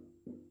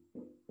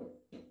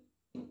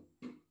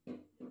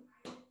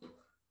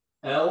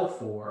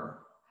L4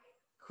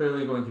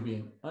 clearly going to be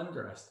an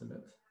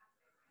underestimate.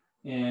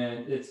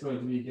 And it's going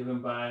to be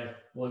given by,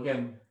 well,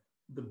 again,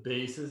 the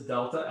base is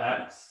delta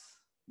x,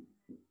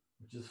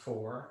 which is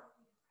 4,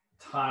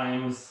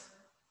 times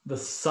the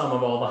sum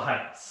of all the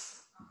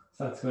heights.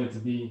 So that's going to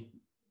be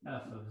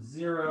f of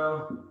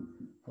 0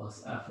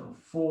 plus f of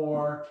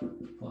 4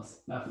 plus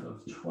f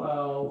of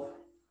 12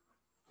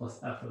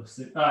 plus f of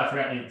 6. Oh, I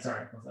forgot 8,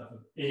 sorry, plus f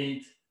of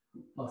 8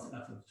 plus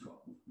f of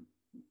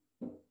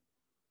 12.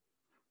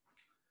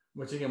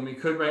 Which again, we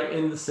could write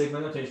in the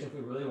sigma notation if we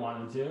really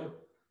wanted to.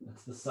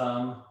 That's the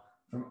sum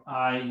from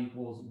I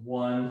equals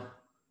 1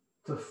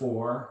 to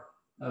 4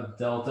 of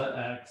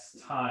delta x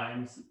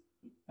times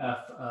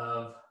f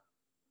of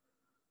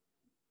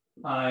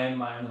I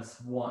minus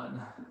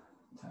 1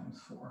 times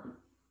 4.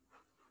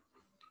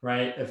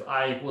 Right? If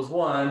I equals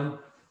 1,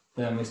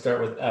 then we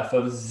start with f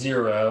of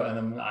 0. And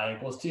then when I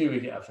equals 2, we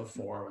get f of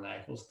 4. When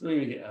I equals 3,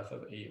 we get f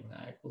of 8. When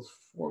I equals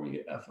 4, we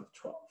get f of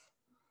 12.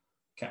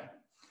 Okay.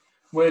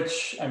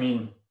 Which, I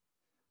mean,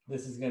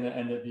 this is going to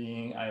end up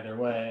being either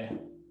way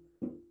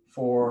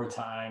 4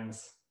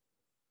 times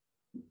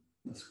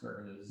the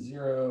square root of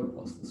 0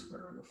 plus the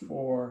square root of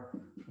 4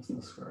 plus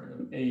the square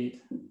root of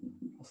 8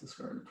 plus the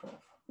square root of 12,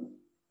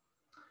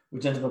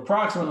 which ends up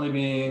approximately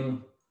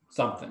being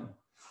something.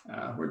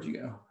 Where'd you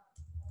go?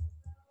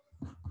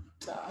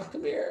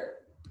 Come here.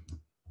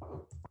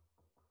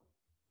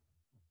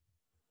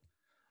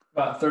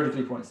 About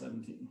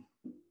 33.17.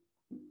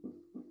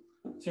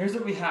 So here's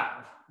what we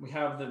have. We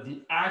have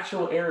the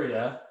actual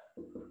area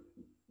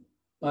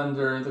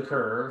under the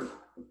curve.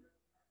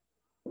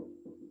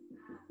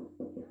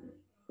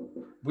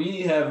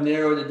 We have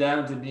narrowed it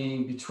down to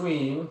being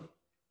between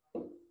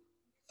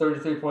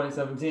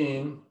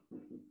 33.17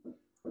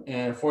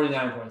 and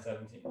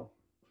 49.17.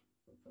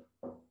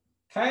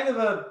 Kind of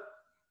a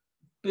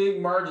big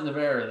margin of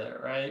error there,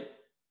 right?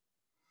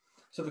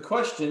 So the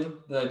question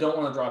that I don't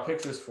want to draw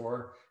pictures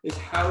for is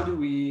how do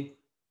we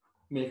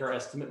make our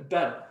estimate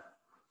better?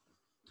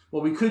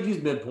 Well, we could use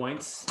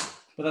midpoints,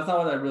 but that's not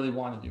what I really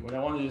want to do. What I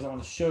want to do is I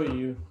want to show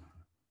you.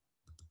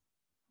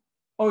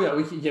 Oh yeah,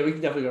 we can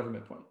definitely go over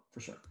midpoint for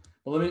sure.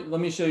 But let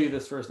me show you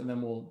this first, and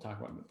then we'll talk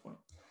about midpoint.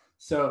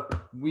 So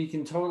we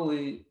can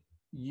totally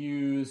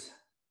use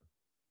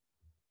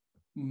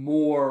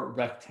more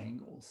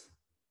rectangles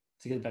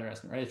to get a better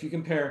estimate, right? If you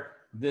compare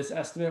this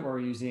estimate where we're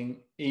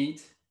using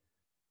 8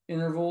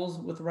 intervals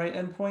with right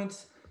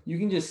endpoints, you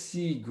can just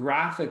see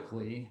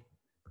graphically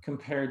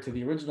compared to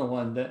the original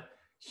one that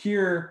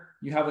here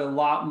you have a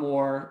lot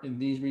more in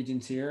these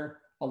regions here,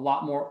 a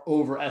lot more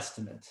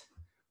overestimate.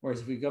 Whereas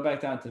if we go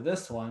back down to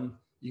this one,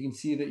 you can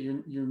see that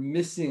you're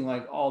missing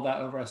like all that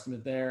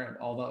overestimate there and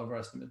all that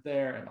overestimate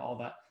there and all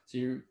that. So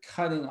you're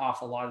cutting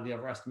off a lot of the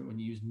overestimate when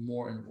you use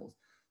more intervals.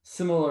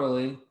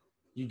 Similarly,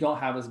 you don't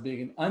have as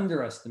big an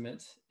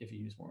underestimate if you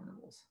use more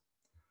intervals.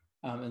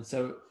 And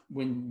so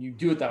when you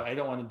do it that way, I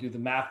don't want to do the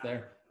math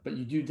there, but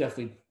you do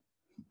definitely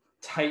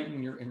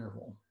tighten your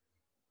interval.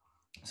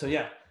 So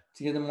yeah,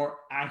 to get a more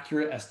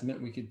accurate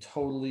estimate, we could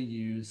totally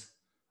use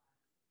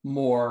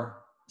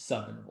more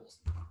subintervals.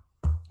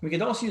 We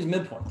could also use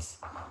midpoints.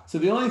 So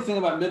the only thing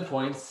about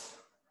midpoints,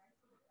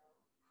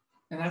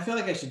 and I feel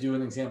like I should do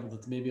an example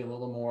that's maybe a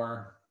little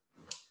more,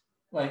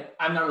 like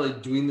I'm not really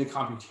doing the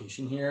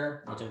computation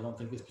here, which I don't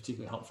think is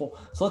particularly helpful.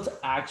 So let's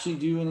actually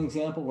do an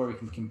example where we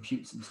can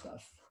compute some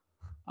stuff.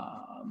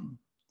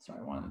 So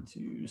I wanted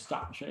to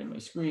stop sharing my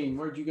screen.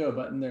 Where'd you go,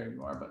 button? There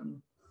you are,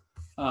 button.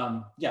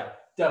 Yeah,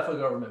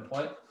 definitely go over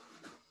midpoint.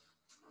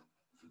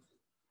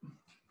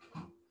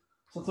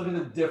 So let's look at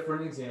a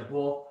different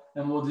example,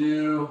 and we'll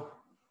do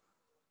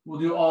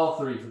all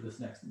three for this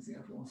next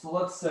example. So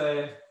let's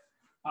say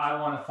I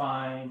want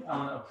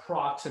to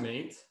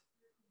approximate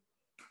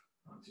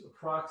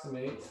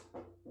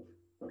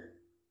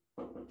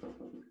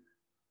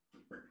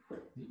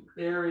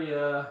the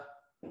area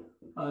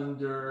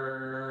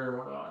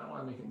under, I don't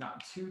want to make it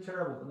not too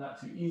terrible, but not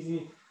too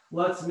easy.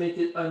 Let's make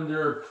it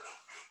under,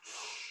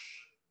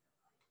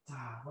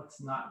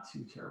 what's not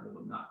too terrible,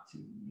 but not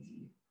too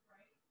easy?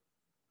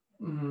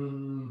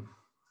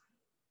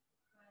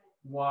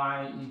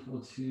 Y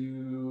equal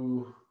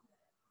to,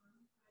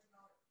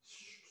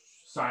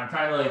 sorry,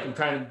 I'm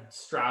trying to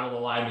straddle the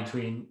line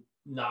between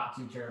not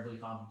too terribly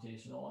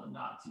computational and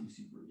not too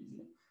super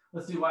easy.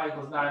 Let's do y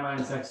equals 9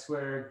 minus x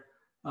squared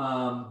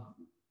on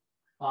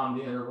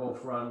the interval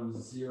from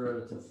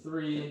 0 to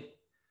 3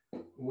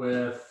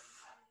 with,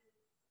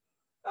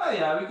 oh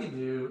yeah, we could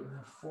do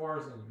 4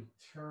 is going to be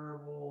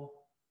terrible.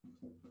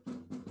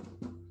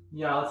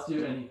 Yeah, let's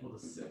do n equal to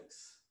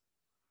 6.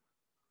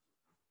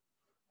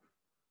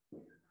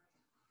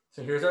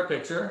 So here's our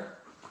picture.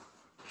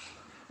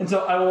 And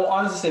so I will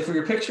honestly say for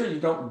your picture, you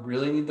don't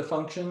really need the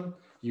function.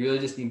 You really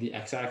just need the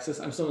x-axis.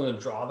 I'm still going to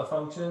draw the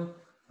function,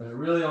 but I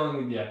really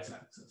only need the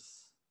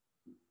x-axis.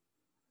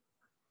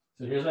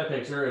 So here's my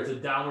picture. It's a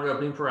downward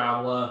opening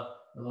parabola.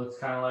 it looks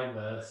kind of like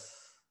this.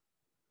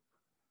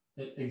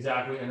 It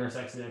exactly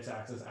intersects the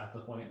x-axis at the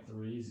point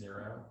 3,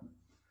 0.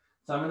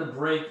 So I'm going to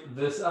break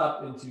this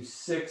up into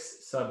 6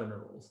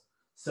 subintervals.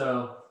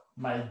 So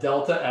my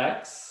delta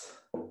x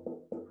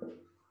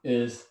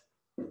is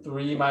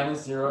 3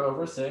 minus 0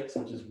 over 6,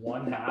 which is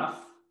 1/2.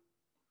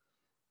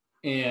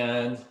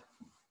 And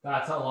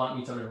that's how long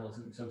each subinterval is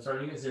going to be. So I'm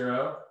starting at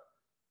 0.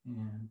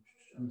 And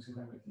I'm just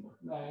going to make it look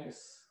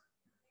nice.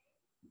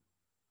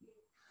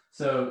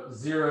 So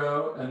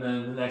 0, and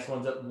then the next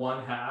one's at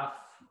 1/2,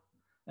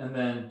 and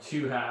then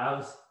 2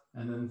 halves,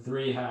 and then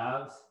 3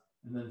 halves,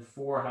 and then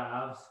 4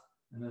 halves,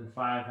 and then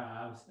 5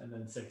 halves, and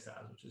then 6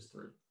 halves, which is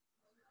 3.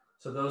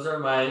 So those are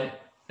my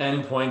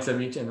endpoints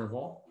of each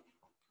interval.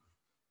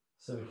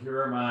 So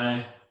here are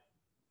my,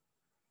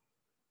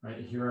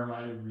 here are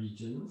my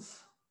regions.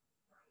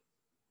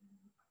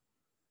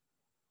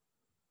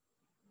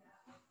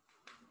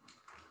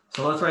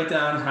 So let's write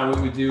down how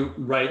we would do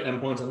right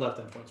endpoints and left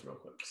endpoints real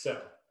quick.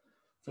 So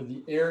for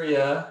the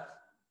area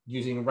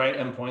using right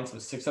endpoints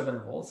with 6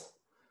 subintervals,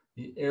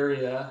 the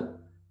area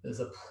is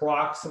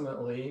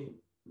approximately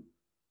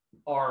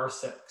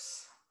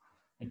R6.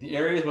 And the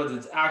area is what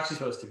it's actually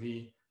supposed to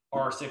be.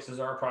 R6 is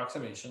our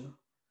approximation.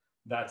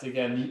 That's,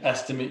 again, the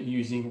estimate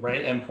using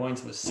right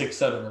endpoints with 6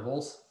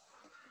 subintervals.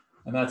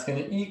 And that's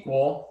going to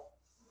equal,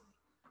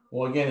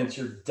 well, again, it's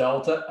your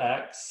delta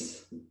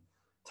x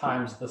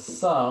times the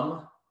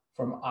sum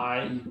from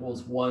I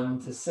equals 1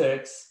 to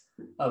 6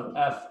 of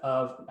f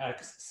of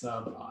x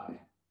sub I.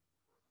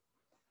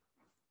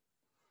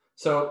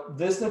 So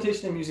this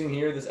notation I'm using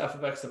here, this f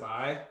of x sub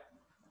I,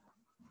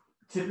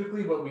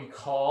 typically what we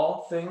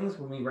call things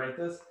when we write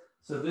this,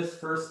 so this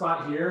first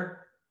spot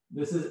here,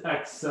 this is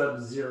x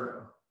sub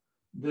 0.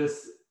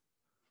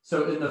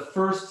 So in the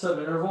first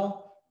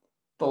subinterval,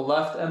 the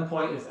left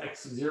endpoint is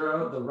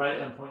x0, the right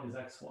endpoint is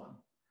x1.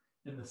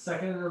 In the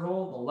second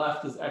interval, the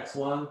left is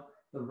x1,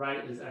 the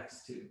right is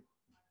x2.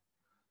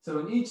 So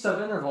in each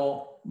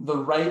subinterval, the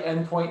right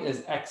endpoint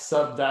is x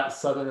sub that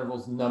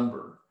subinterval's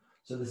number.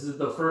 So this is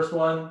the first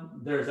one,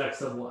 there's x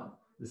sub 1.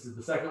 This is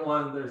the second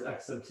one, there's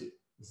x sub 2.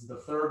 This is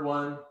the third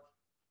one,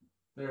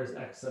 there's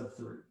x sub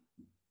 3.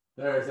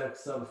 There's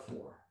x sub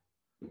 4.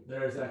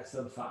 There's x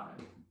sub 5.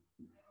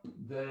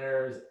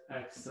 There's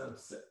x sub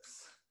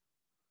 6.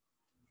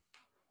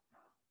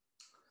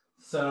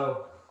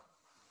 So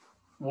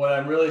what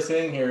I'm really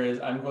saying here is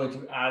I'm going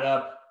to add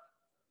up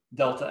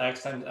delta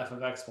x times f of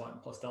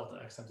x1 plus delta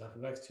x times f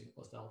of x2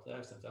 plus delta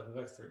x times f of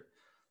x3.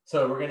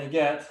 So we're going to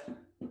get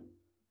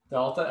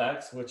delta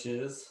x, which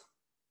is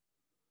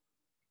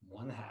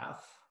 1/2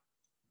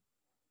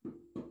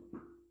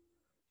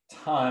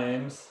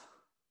 times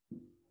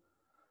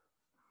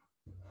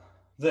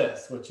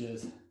this, which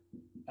is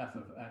f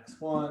of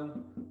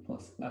x1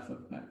 plus f of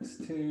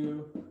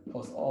x2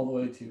 plus all the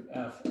way to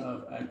f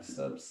of x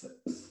sub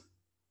 6.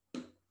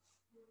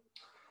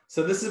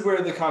 So this is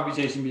where the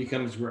computation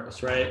becomes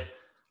gross, right?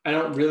 I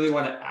don't really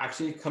want to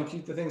actually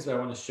compute the things, but I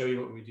want to show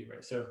you what we do,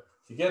 right? So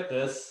to get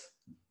this,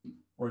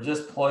 we're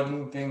just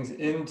plugging things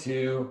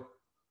into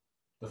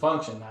the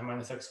function 9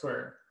 minus x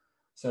squared.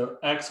 So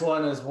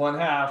x1 is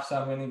 1/2, so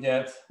I'm going to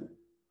get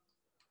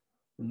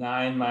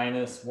 9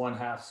 minus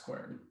 1/2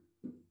 squared.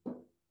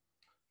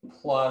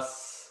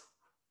 Plus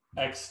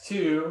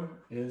x2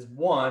 is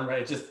 1,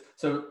 right?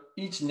 So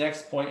each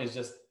next point is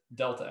just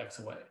delta x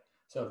away.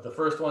 So if the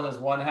first one is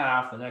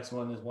 1/2, the next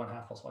one is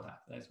 1/2 plus 1/2.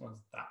 The next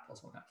one's that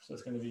plus 1/2. So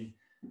it's going to be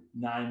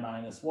 9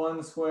 minus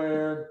 1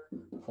 squared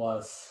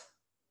plus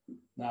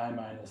 9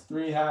 minus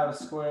 3/2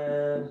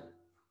 squared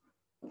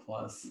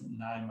plus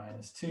 9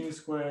 minus 2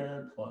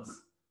 squared plus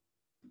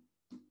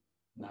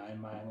 9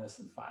 minus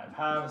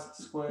 5/2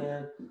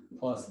 squared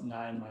plus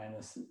 9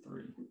 minus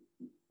 3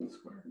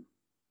 squared.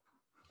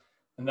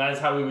 And that is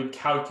how we would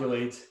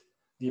calculate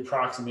the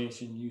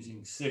approximation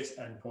using 6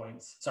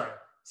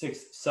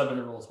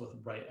 subintervals with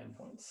right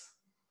endpoints.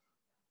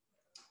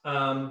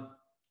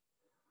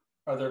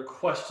 Are there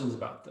questions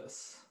about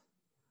this?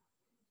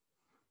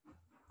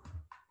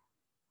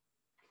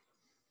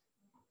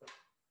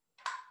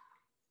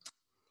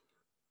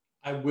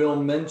 I will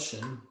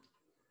mention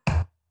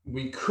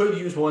we could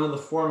use one of the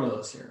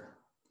formulas here,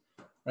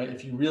 right?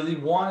 If you really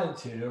wanted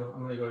to, I'm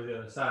going to go to the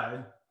other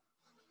side.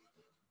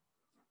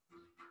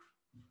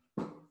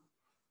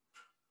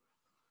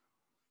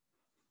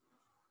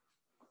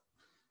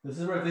 This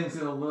is where things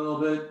get a little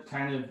bit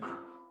kind of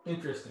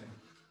interesting.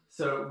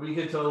 So we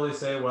could totally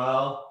say,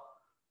 well,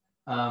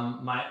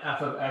 my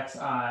f of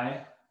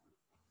xi.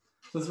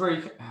 So this is where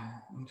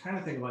I'm trying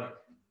to think like,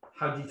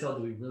 how detailed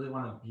do we really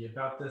want to be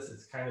about this?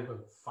 It's kind of a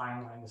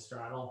fine line to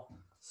straddle.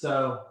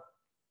 So,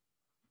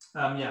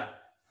 yeah.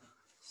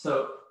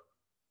 So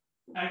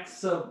x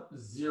sub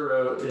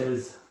 0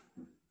 is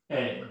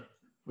a,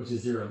 which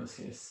is 0 in this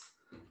case.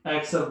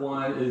 X sub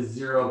 1 is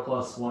 0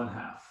 plus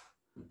 1/2.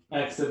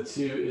 X sub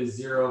 2 is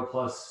 0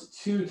 plus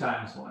 2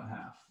 times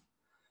 1/2.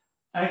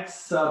 X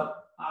sub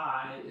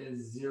I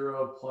is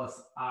 0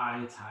 plus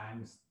I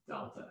times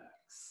delta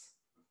x.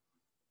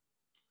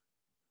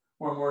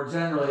 or more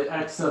generally,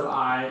 x sub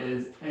I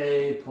is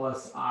a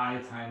plus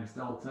I times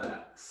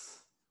delta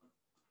x.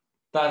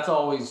 That's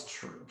always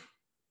true.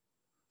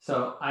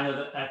 So I know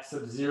that x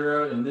sub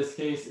 0 in this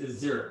case is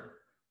 0.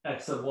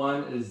 X sub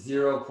 1 is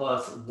 0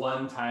 plus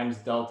 1 times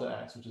delta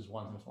x, which is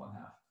 1 times 1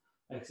 half.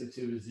 X sub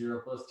 2 is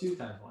 0 plus 2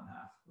 times 1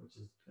 half, which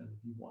is going to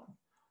be 1.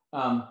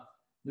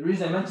 The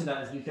reason I mentioned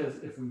that is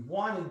because if we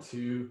wanted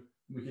to,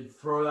 we could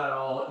throw that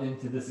all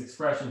into this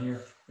expression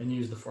here and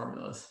use the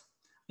formulas.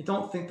 I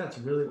don't think that's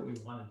really what we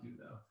want to do,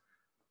 though.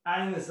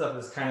 Adding this up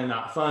is kind of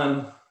not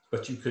fun,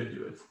 but you could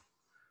do it.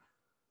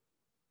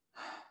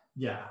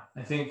 Yeah,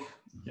 I think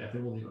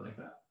we'll leave it like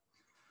that.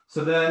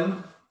 So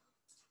then,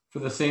 for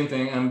the same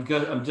thing, I'm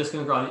just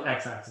going to draw the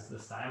x-axis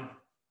this time.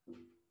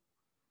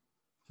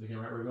 So again,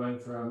 right, we're going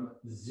from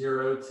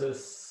 0 to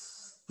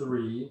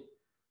 3.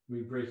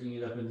 We're breaking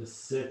it up into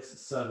 6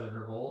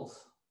 subintervals,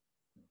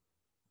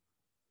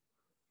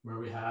 where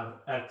we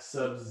have x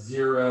sub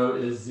 0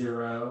 is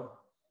 0,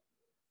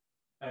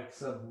 x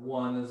sub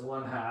 1 is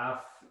 1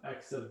 half,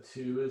 x sub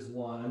 2 is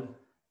 1,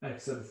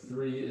 x sub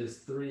 3 is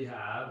 3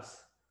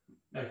 halves,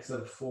 x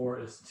sub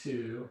 4 is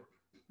 2,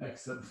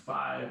 x sub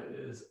 5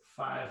 is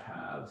 5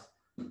 halves,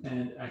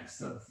 and x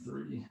sub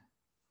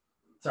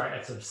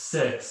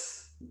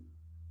 6.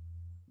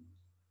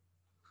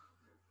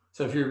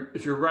 So if you're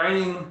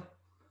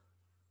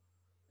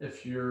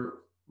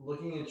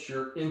looking at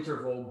your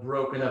interval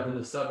broken up into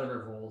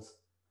subintervals,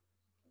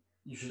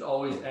 you should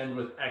always end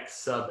with x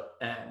sub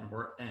n,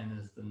 where n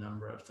is the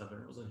number of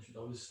subintervals, and you should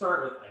always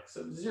start with x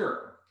sub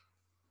 0.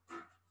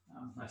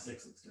 My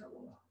 6 looks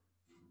terrible though.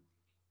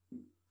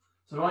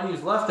 So if I want to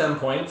use left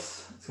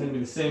endpoints, it's going to be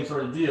the same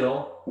sort of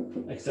deal,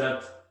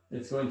 except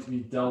it's going to be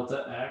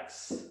delta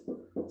x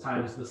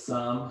times the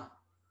sum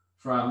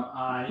from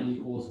I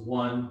equals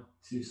 1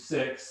 to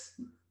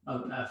 6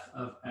 of f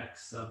of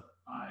x sub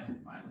I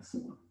minus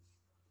 1.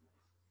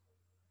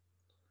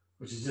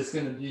 Which is just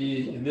going to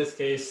be, in this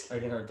case,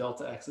 again, our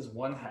delta x is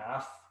 1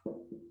 half.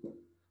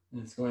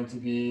 And it's going to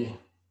be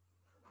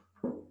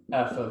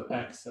f of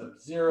x sub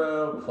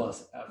 0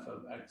 plus f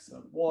of x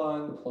sub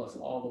 1 plus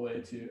all the way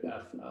to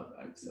f of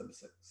x sub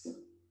 6.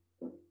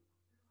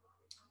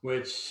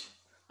 Which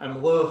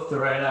I'm loath to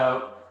write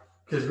out,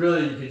 because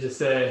really you could just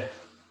say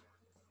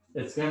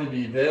it's going to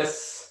be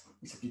this,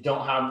 except you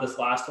don't have this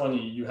last one,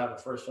 you have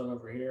the first one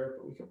over here,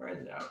 but we can write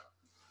it out.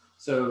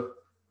 So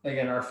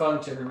again, our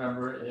function,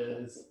 remember,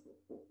 is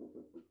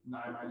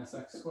 9 minus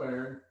x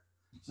squared.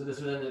 So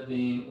this would end up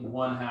being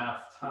 1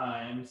 half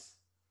times.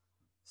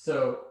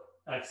 So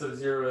x sub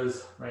 0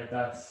 is, right,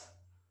 that's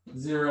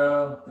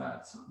 0.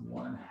 That's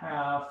 1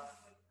 half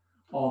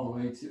all the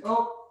way to,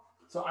 oh,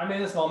 so I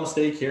made a small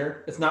mistake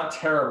here. It's not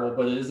terrible,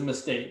 but it is a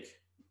mistake.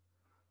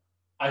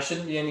 I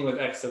shouldn't be ending with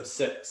x sub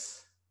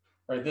 6,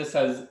 right? This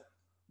has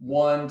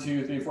 1,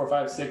 2, 3, 4,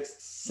 5, 6,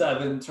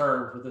 7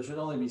 terms, but there should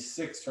only be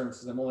 6 terms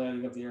because I'm only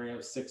adding up the area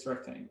of 6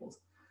 rectangles.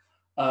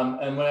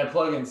 And when I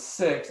plug in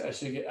 6, I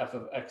should get f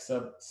of x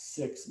sub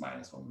 6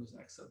 minus 1, which is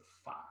x sub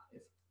 5.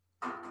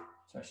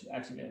 So I should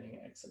actually be getting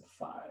x sub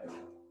 5,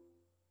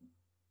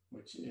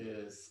 which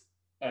is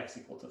x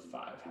equal to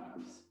 5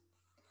 halves.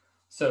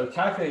 So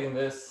calculating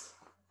this,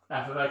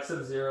 f of x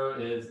sub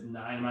 0 is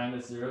 9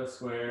 minus 0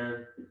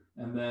 squared,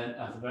 and then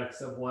f of x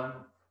sub 1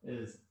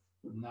 is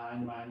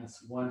 9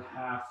 minus 1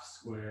 half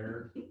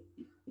squared,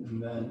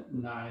 and then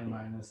 9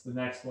 minus the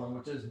next one,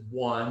 which is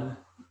 1,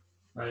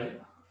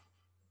 right?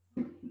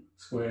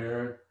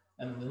 Squared,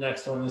 and then the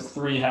next one is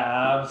 3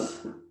 halves,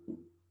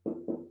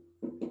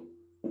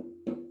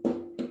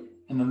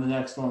 and then the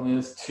next one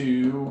is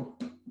 2,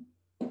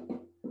 and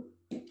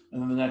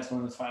then the next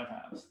one is 5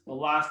 halves. The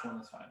last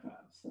one is 5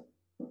 halves.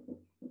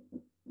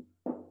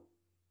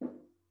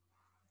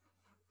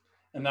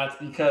 And that's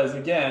because,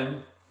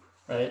 again,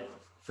 right,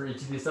 for each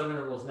of these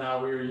subintervals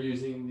now we are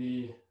using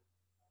the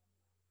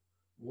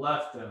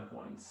left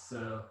endpoints.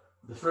 So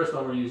the first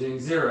one we're using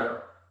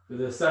 0. For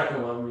the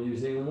second one we're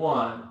using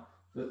 1.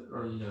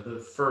 Or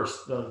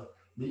the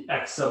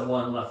x sub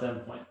 1 left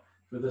endpoint.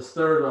 For this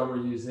third one, we're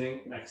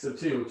using x sub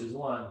 2, which is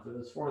 1. For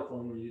this fourth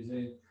one, we're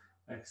using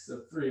x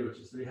sub 3, which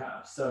is 3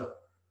 halves. So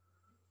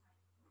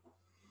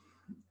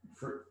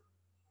for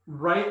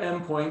right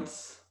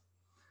endpoints,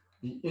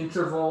 the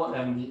interval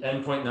and the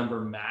endpoint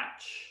number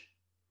match.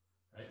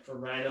 Right? For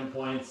right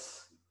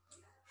endpoints,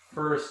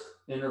 first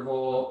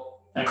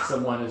interval x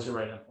sub 1 is your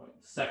right endpoint.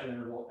 Second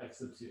interval x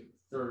sub 2.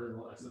 Third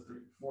interval x sub 3.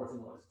 Fourth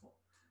interval x sub 4.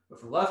 But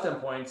for left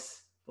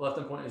endpoints, the left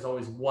endpoint is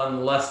always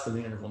 1 less than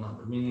the interval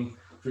number, meaning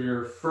for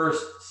your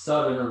first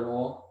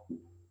subinterval,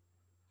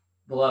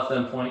 the left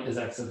endpoint is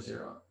x sub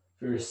 0.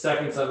 For your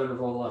second subinterval,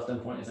 the left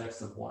endpoint is x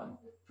sub 1.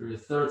 For your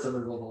third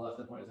subinterval, the left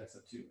endpoint is x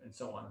sub 2, and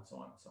so on and so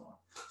on and so on.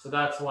 So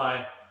that's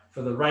why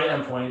for the right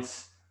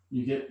endpoints,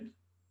 you get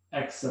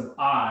x sub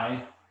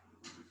I,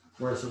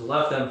 whereas for the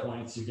left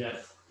endpoints, you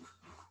get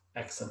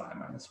x sub I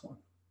minus 1.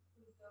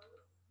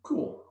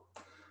 Cool.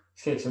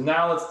 Okay, so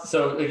now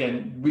so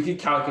again, we could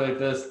calculate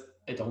this.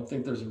 I don't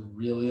think there's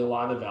really a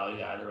lot of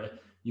value out of it.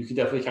 You could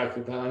definitely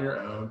calculate that on your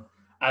own.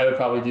 I would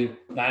probably do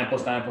 9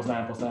 plus 9 plus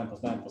 9 plus 9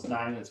 plus 9 plus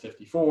 9 is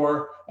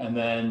 54, and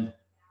then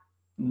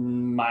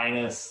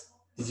minus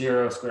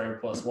 0 squared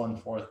plus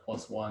 1/4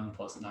 plus 1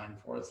 plus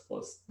 9/4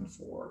 plus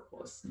 4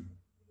 plus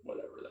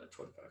whatever that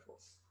 25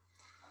 was.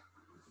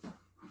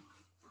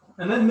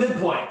 And then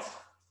midpoint.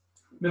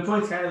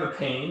 Midpoint's kind of a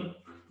pain.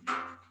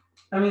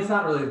 I mean, it's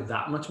not really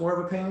that much more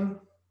of a pain.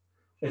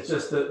 It's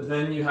just that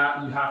then you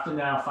have to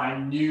now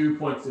find new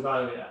points to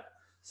evaluate at.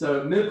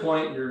 So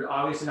midpoint, you're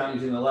obviously not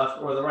using the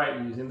left or the right,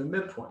 you're using the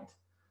midpoint.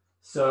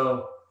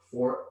 So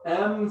for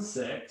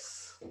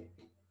M6,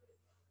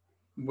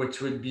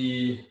 which would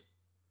be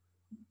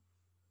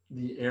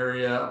the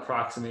area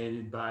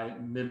approximated by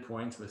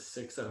midpoints with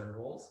 6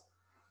 subintervals,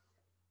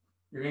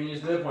 you're going to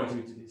use the midpoint to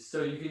each of these.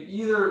 So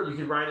you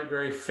could write it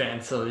very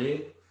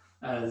fancily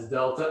as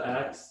delta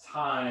x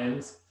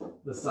times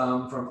the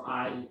sum from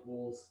I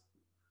equals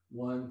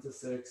 1 to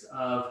 6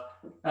 of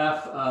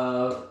f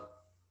of.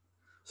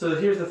 So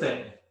here's the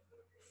thing.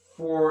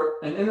 For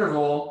an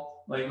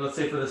interval, like let's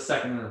say for the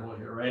second interval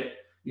here, right?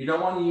 You don't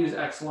want to use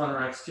x1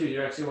 or x2.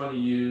 You actually want to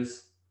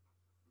use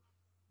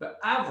the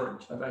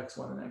average of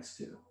x1 and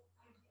x2.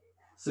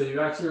 So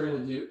you actually are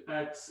going to do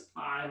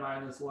xi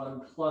minus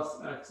 1 plus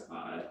xi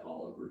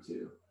all over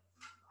 2.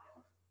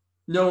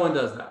 No one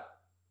does that.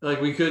 Like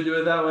we could do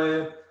it that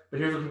way, but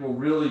here's what people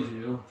really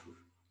do.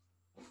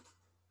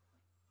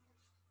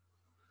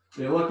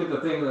 They look at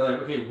the thing, they're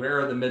like, okay, where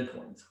are the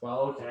midpoints?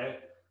 Well, okay,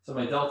 so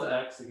my delta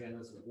x again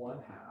is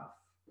 1/2.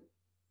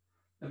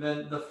 And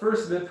then the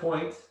first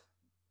midpoint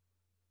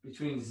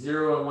between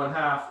 0 and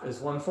 1/2 is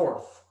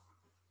 1/4.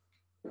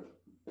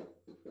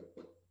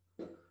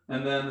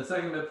 And then the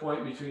second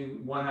midpoint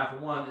between 1/2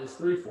 and 1 is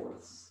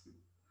 3/4.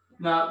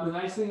 Now, the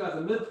nice thing about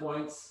the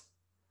midpoints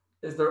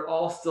is they're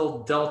all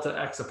still delta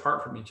x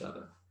apart from each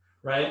other,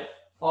 right?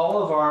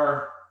 All of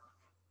our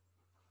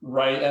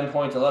right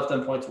endpoints or left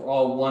endpoints were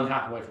all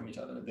 1/2 away from each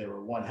other. They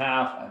were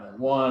 1/2 and then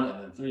 1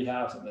 and then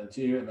 3/2 and then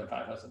 2 and then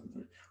 5/2 and then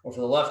 3. Or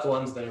for the left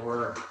ones, they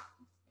were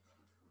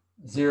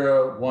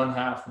 0,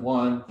 1/2,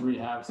 1,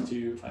 3/2,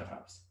 2,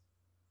 5/2.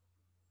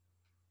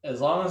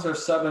 As long as their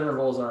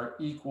subintervals are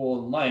equal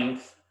in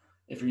length,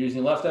 if you're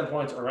using left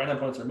endpoints or right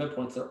endpoints or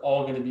midpoints, they're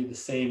all going to be the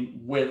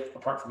same width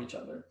apart from each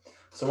other.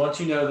 So once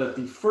you know that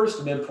the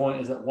first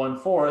midpoint is at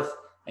 1/4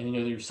 and you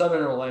know that your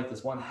subinterval length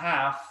is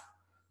 1/2,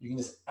 you can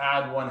just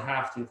add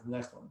 1/2 to the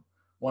next one.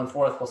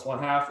 1/4 plus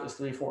 1/2 is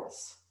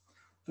 3/4.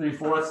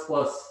 3/4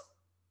 plus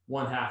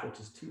 1/2, which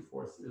is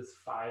 2/4, is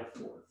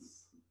 5/4.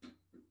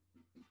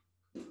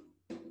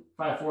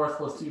 5/4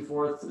 plus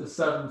 2/4 is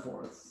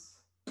 7/4.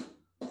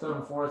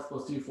 7/4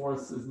 plus 2/4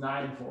 is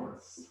 9/4.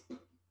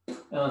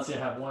 And let's see, I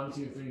have 1,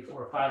 2, 3,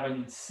 4, 5. I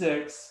need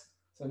 6.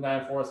 So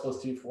 9/4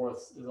 plus 2/4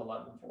 is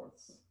 11/4.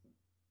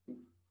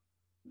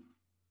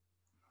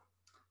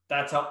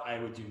 That's how I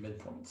would do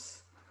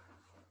midpoints.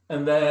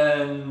 And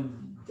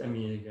then, I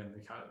mean, again, they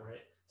count it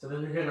right. So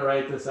then you're going to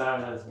write this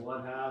out as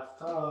 1/2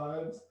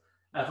 times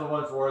f of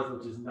 1/4,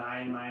 which is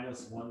 9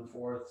 minus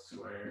 1/4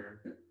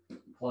 squared,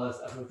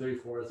 plus f of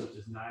 3/4, which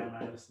is 9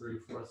 minus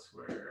 3/4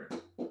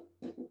 squared,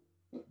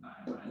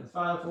 9 minus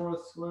 5/4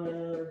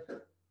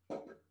 squared,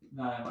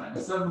 9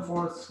 minus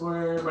 7/4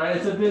 squared, right?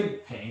 It's a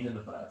big pain in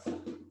the butt.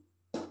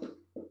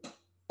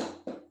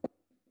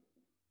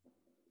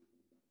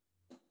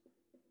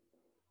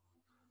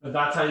 But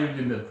that's how you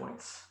do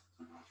midpoints.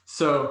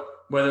 So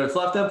whether it's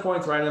left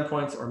endpoints, right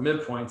endpoints, or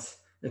midpoints,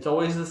 it's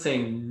always the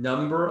same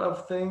number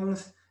of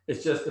things.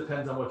 It just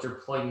depends on what you're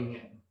plugging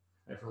in.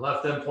 Right? For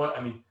left endpoint,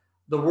 I mean,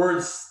 the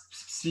words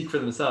speak for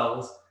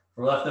themselves.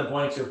 For left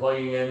endpoints, you're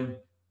plugging in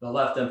the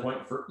left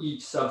endpoint for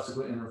each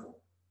subsequent interval.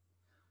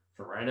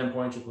 For right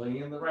endpoints, you're plugging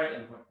in the right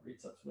endpoint for each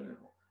subsequent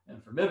interval.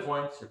 And for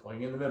midpoints, you're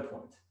plugging in the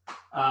midpoint.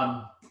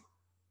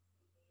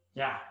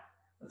 Yeah,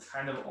 that's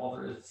kind of all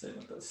there is to say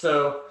about this.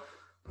 So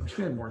I wish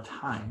we had more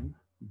time.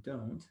 We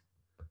don't.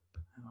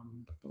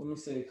 But let me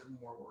say a couple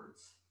more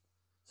words.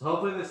 So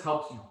hopefully this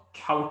helps you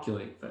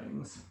calculate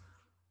things.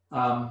 What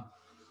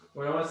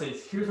I want to say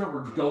is here's where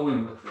we're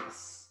going with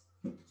this.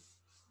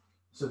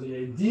 So the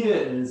idea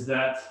is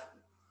that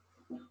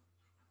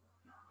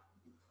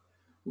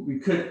what we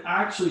could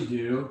actually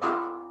do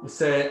is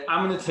say,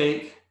 I'm going to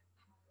take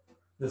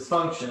this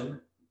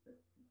function,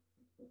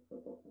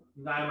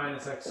 9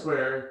 minus x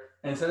squared,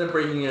 and instead of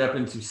breaking it up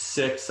into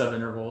 6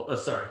 subinterval,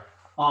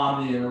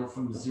 on the interval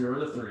from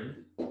 0 to 3,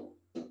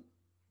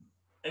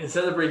 and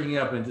instead of breaking it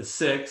up into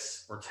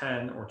 6 or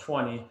 10 or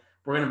 20,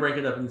 we're going to break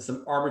it up into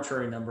some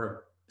arbitrary number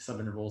of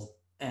subintervals,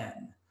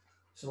 n.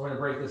 So we're going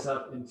to break this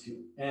up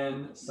into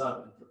n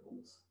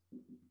subintervals.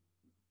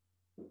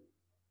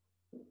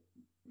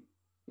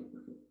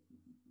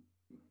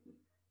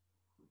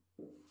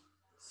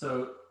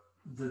 So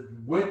the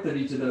width of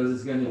each of those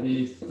is going to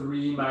be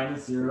 3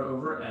 minus 0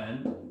 over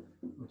n,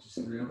 which is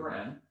 3 over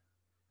n.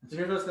 And so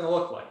here's what it's going to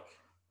look like.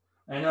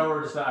 I know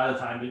we're just about out of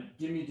time, but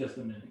give me just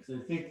a minute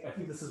because I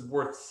think this is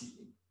worth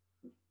seeing.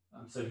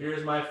 So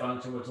here's my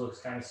function, which looks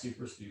kind of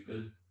super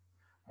stupid.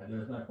 All right,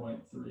 there's my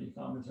 0.3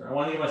 commentary. I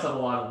want to give myself a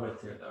lot of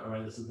width here, though. All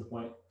right, this is the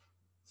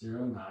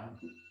 0.09.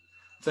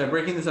 So I'm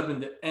breaking this up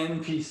into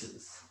n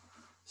pieces.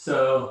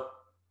 So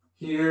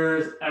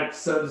here's x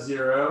sub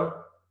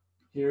 0,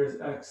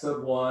 here's x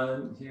sub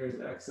 1, here's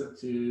x sub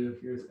 2,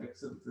 here's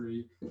x sub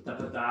 3, dot,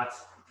 dot, dot.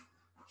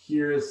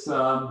 Here's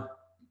some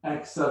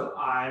x sub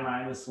I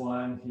minus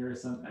 1,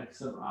 here's some x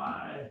sub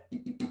I.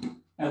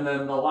 And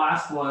then the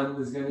last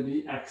one is going to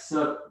be x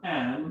sub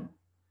n.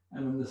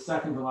 And then the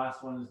second to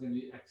last one is going to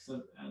be x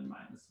sub n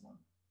minus 1.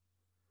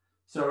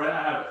 So right,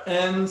 I have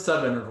n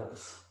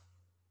subintervals.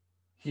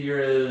 Here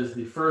is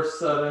the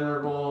first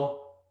subinterval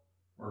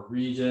or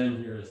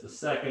region. Here is the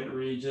second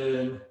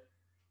region.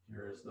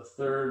 Here is the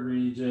third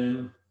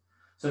region.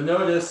 So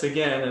notice,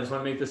 again, I just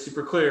want to make this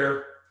super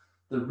clear,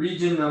 the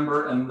region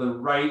number and the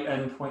right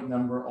endpoint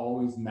number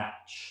always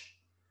match.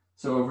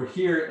 So over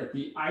here at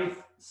the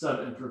ith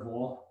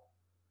subinterval,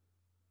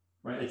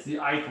 right, it's the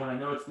ith one. I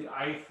know it's the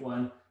ith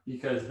one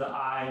because the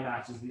I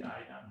matches the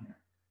I down here.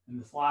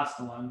 And this last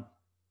one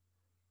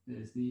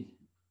is the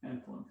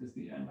nth one because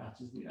the n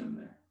matches the n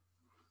there.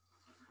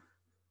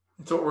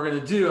 And so what we're going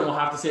to do, and we'll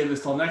have to save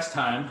this till next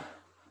time,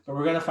 but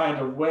we're going to find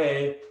a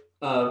way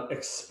of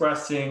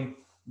expressing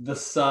the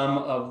sum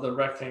of the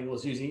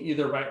rectangles using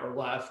either right or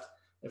left.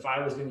 If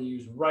I was going to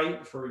use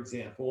right, for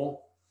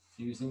example,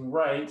 using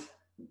right,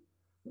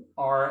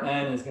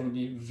 Rn is going to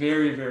be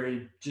very,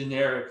 very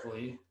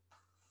generically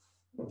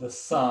the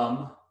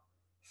sum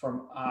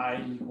from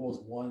I equals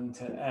 1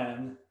 to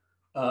n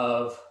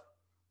of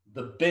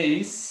the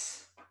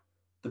base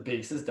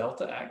is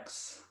delta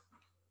x,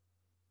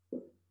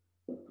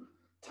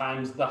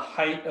 times the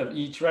height of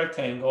each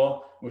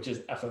rectangle, which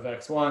is f of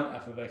x1,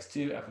 f of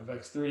x2, f of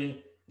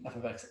x3, f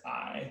of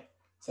xi.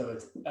 So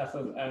it's f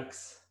of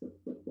x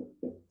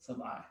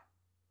sub I.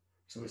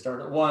 So we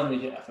start at 1, we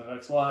get f of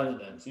x1, and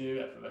then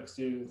 2, f of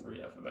x2,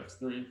 3, f of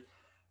x3.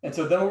 And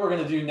so then what we're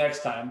going to do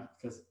next time,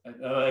 because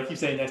I keep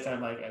saying next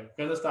time, like I'm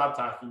going to stop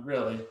talking,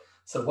 really.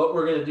 So what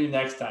we're going to do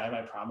next time,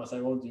 I promise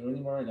I won't do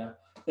anymore right now,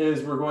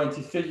 is we're going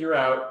to figure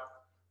out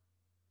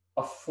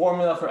a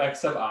formula for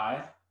x sub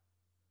I,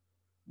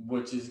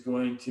 which is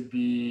going to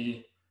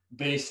be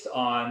based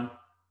on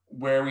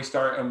where we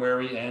start and where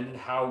we end and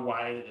how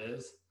wide it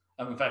is.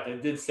 In fact, I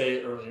did say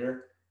it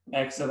earlier,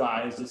 x sub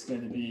I is just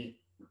going to be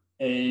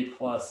a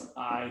plus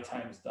I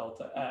times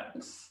delta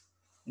x.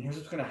 And here's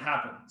what's going to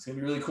happen. It's going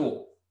to be really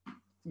cool.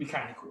 It's going to be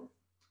kind of cool.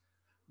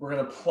 We're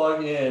going to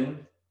plug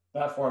in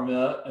that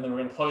formula, and then we're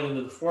going to plug it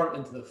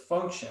into the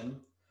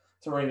function.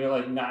 So we're going to get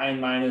like 9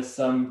 minus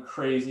some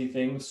crazy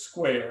thing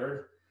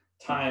squared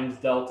times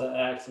delta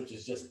x, which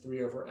is just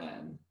 3 over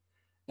n.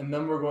 And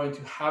then we're going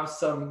to have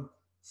some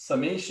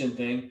summation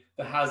thing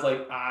that has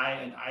like I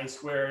and I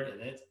squared in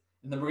it.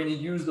 And then we're going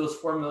to use those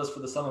formulas for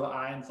the sum of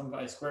I and sum of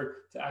I squared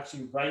to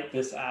actually write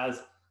this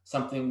as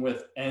something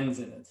with n's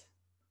in it.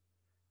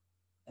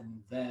 And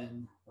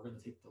then we're going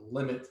to take the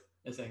limit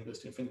as n goes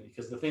to infinity.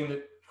 Because the thing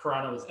that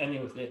Karana was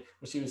ending with it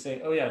was she was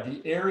saying, oh yeah,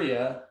 the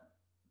area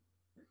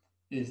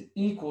is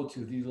equal to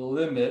the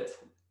limit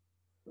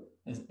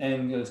as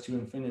n goes to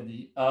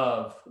infinity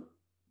of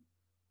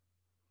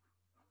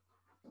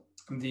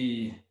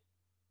the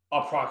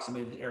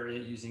approximated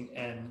area using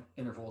n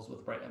intervals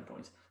with right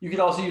endpoints. You could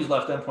also use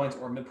left endpoints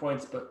or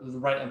midpoints, but the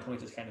right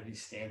endpoint is kind of the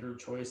standard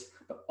choice,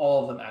 but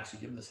all of them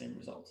actually give the same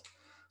result.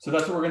 So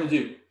that's what we're going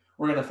to do.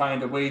 We're going to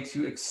find a way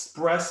to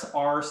express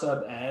r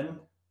sub n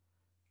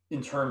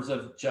in terms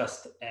of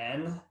just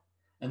n,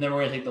 and then we're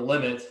going to take the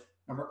limit,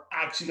 and we're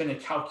actually going to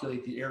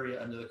calculate the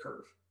area under the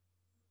curve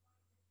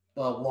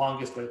the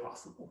longest way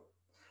possible.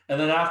 And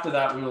then after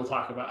that, we will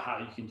talk about how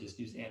you can just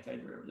use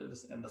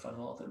antiderivatives and the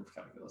fundamental alternative of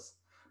calculus.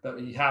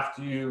 But you have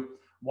to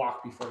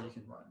walk before you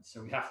can run.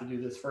 So we have to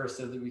do this first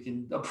so that we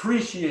can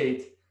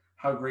appreciate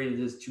how great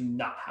it is to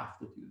not have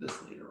to do this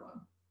later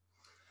on.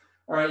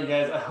 All right, you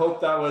guys, I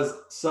hope that was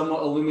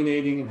somewhat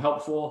illuminating and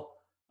helpful.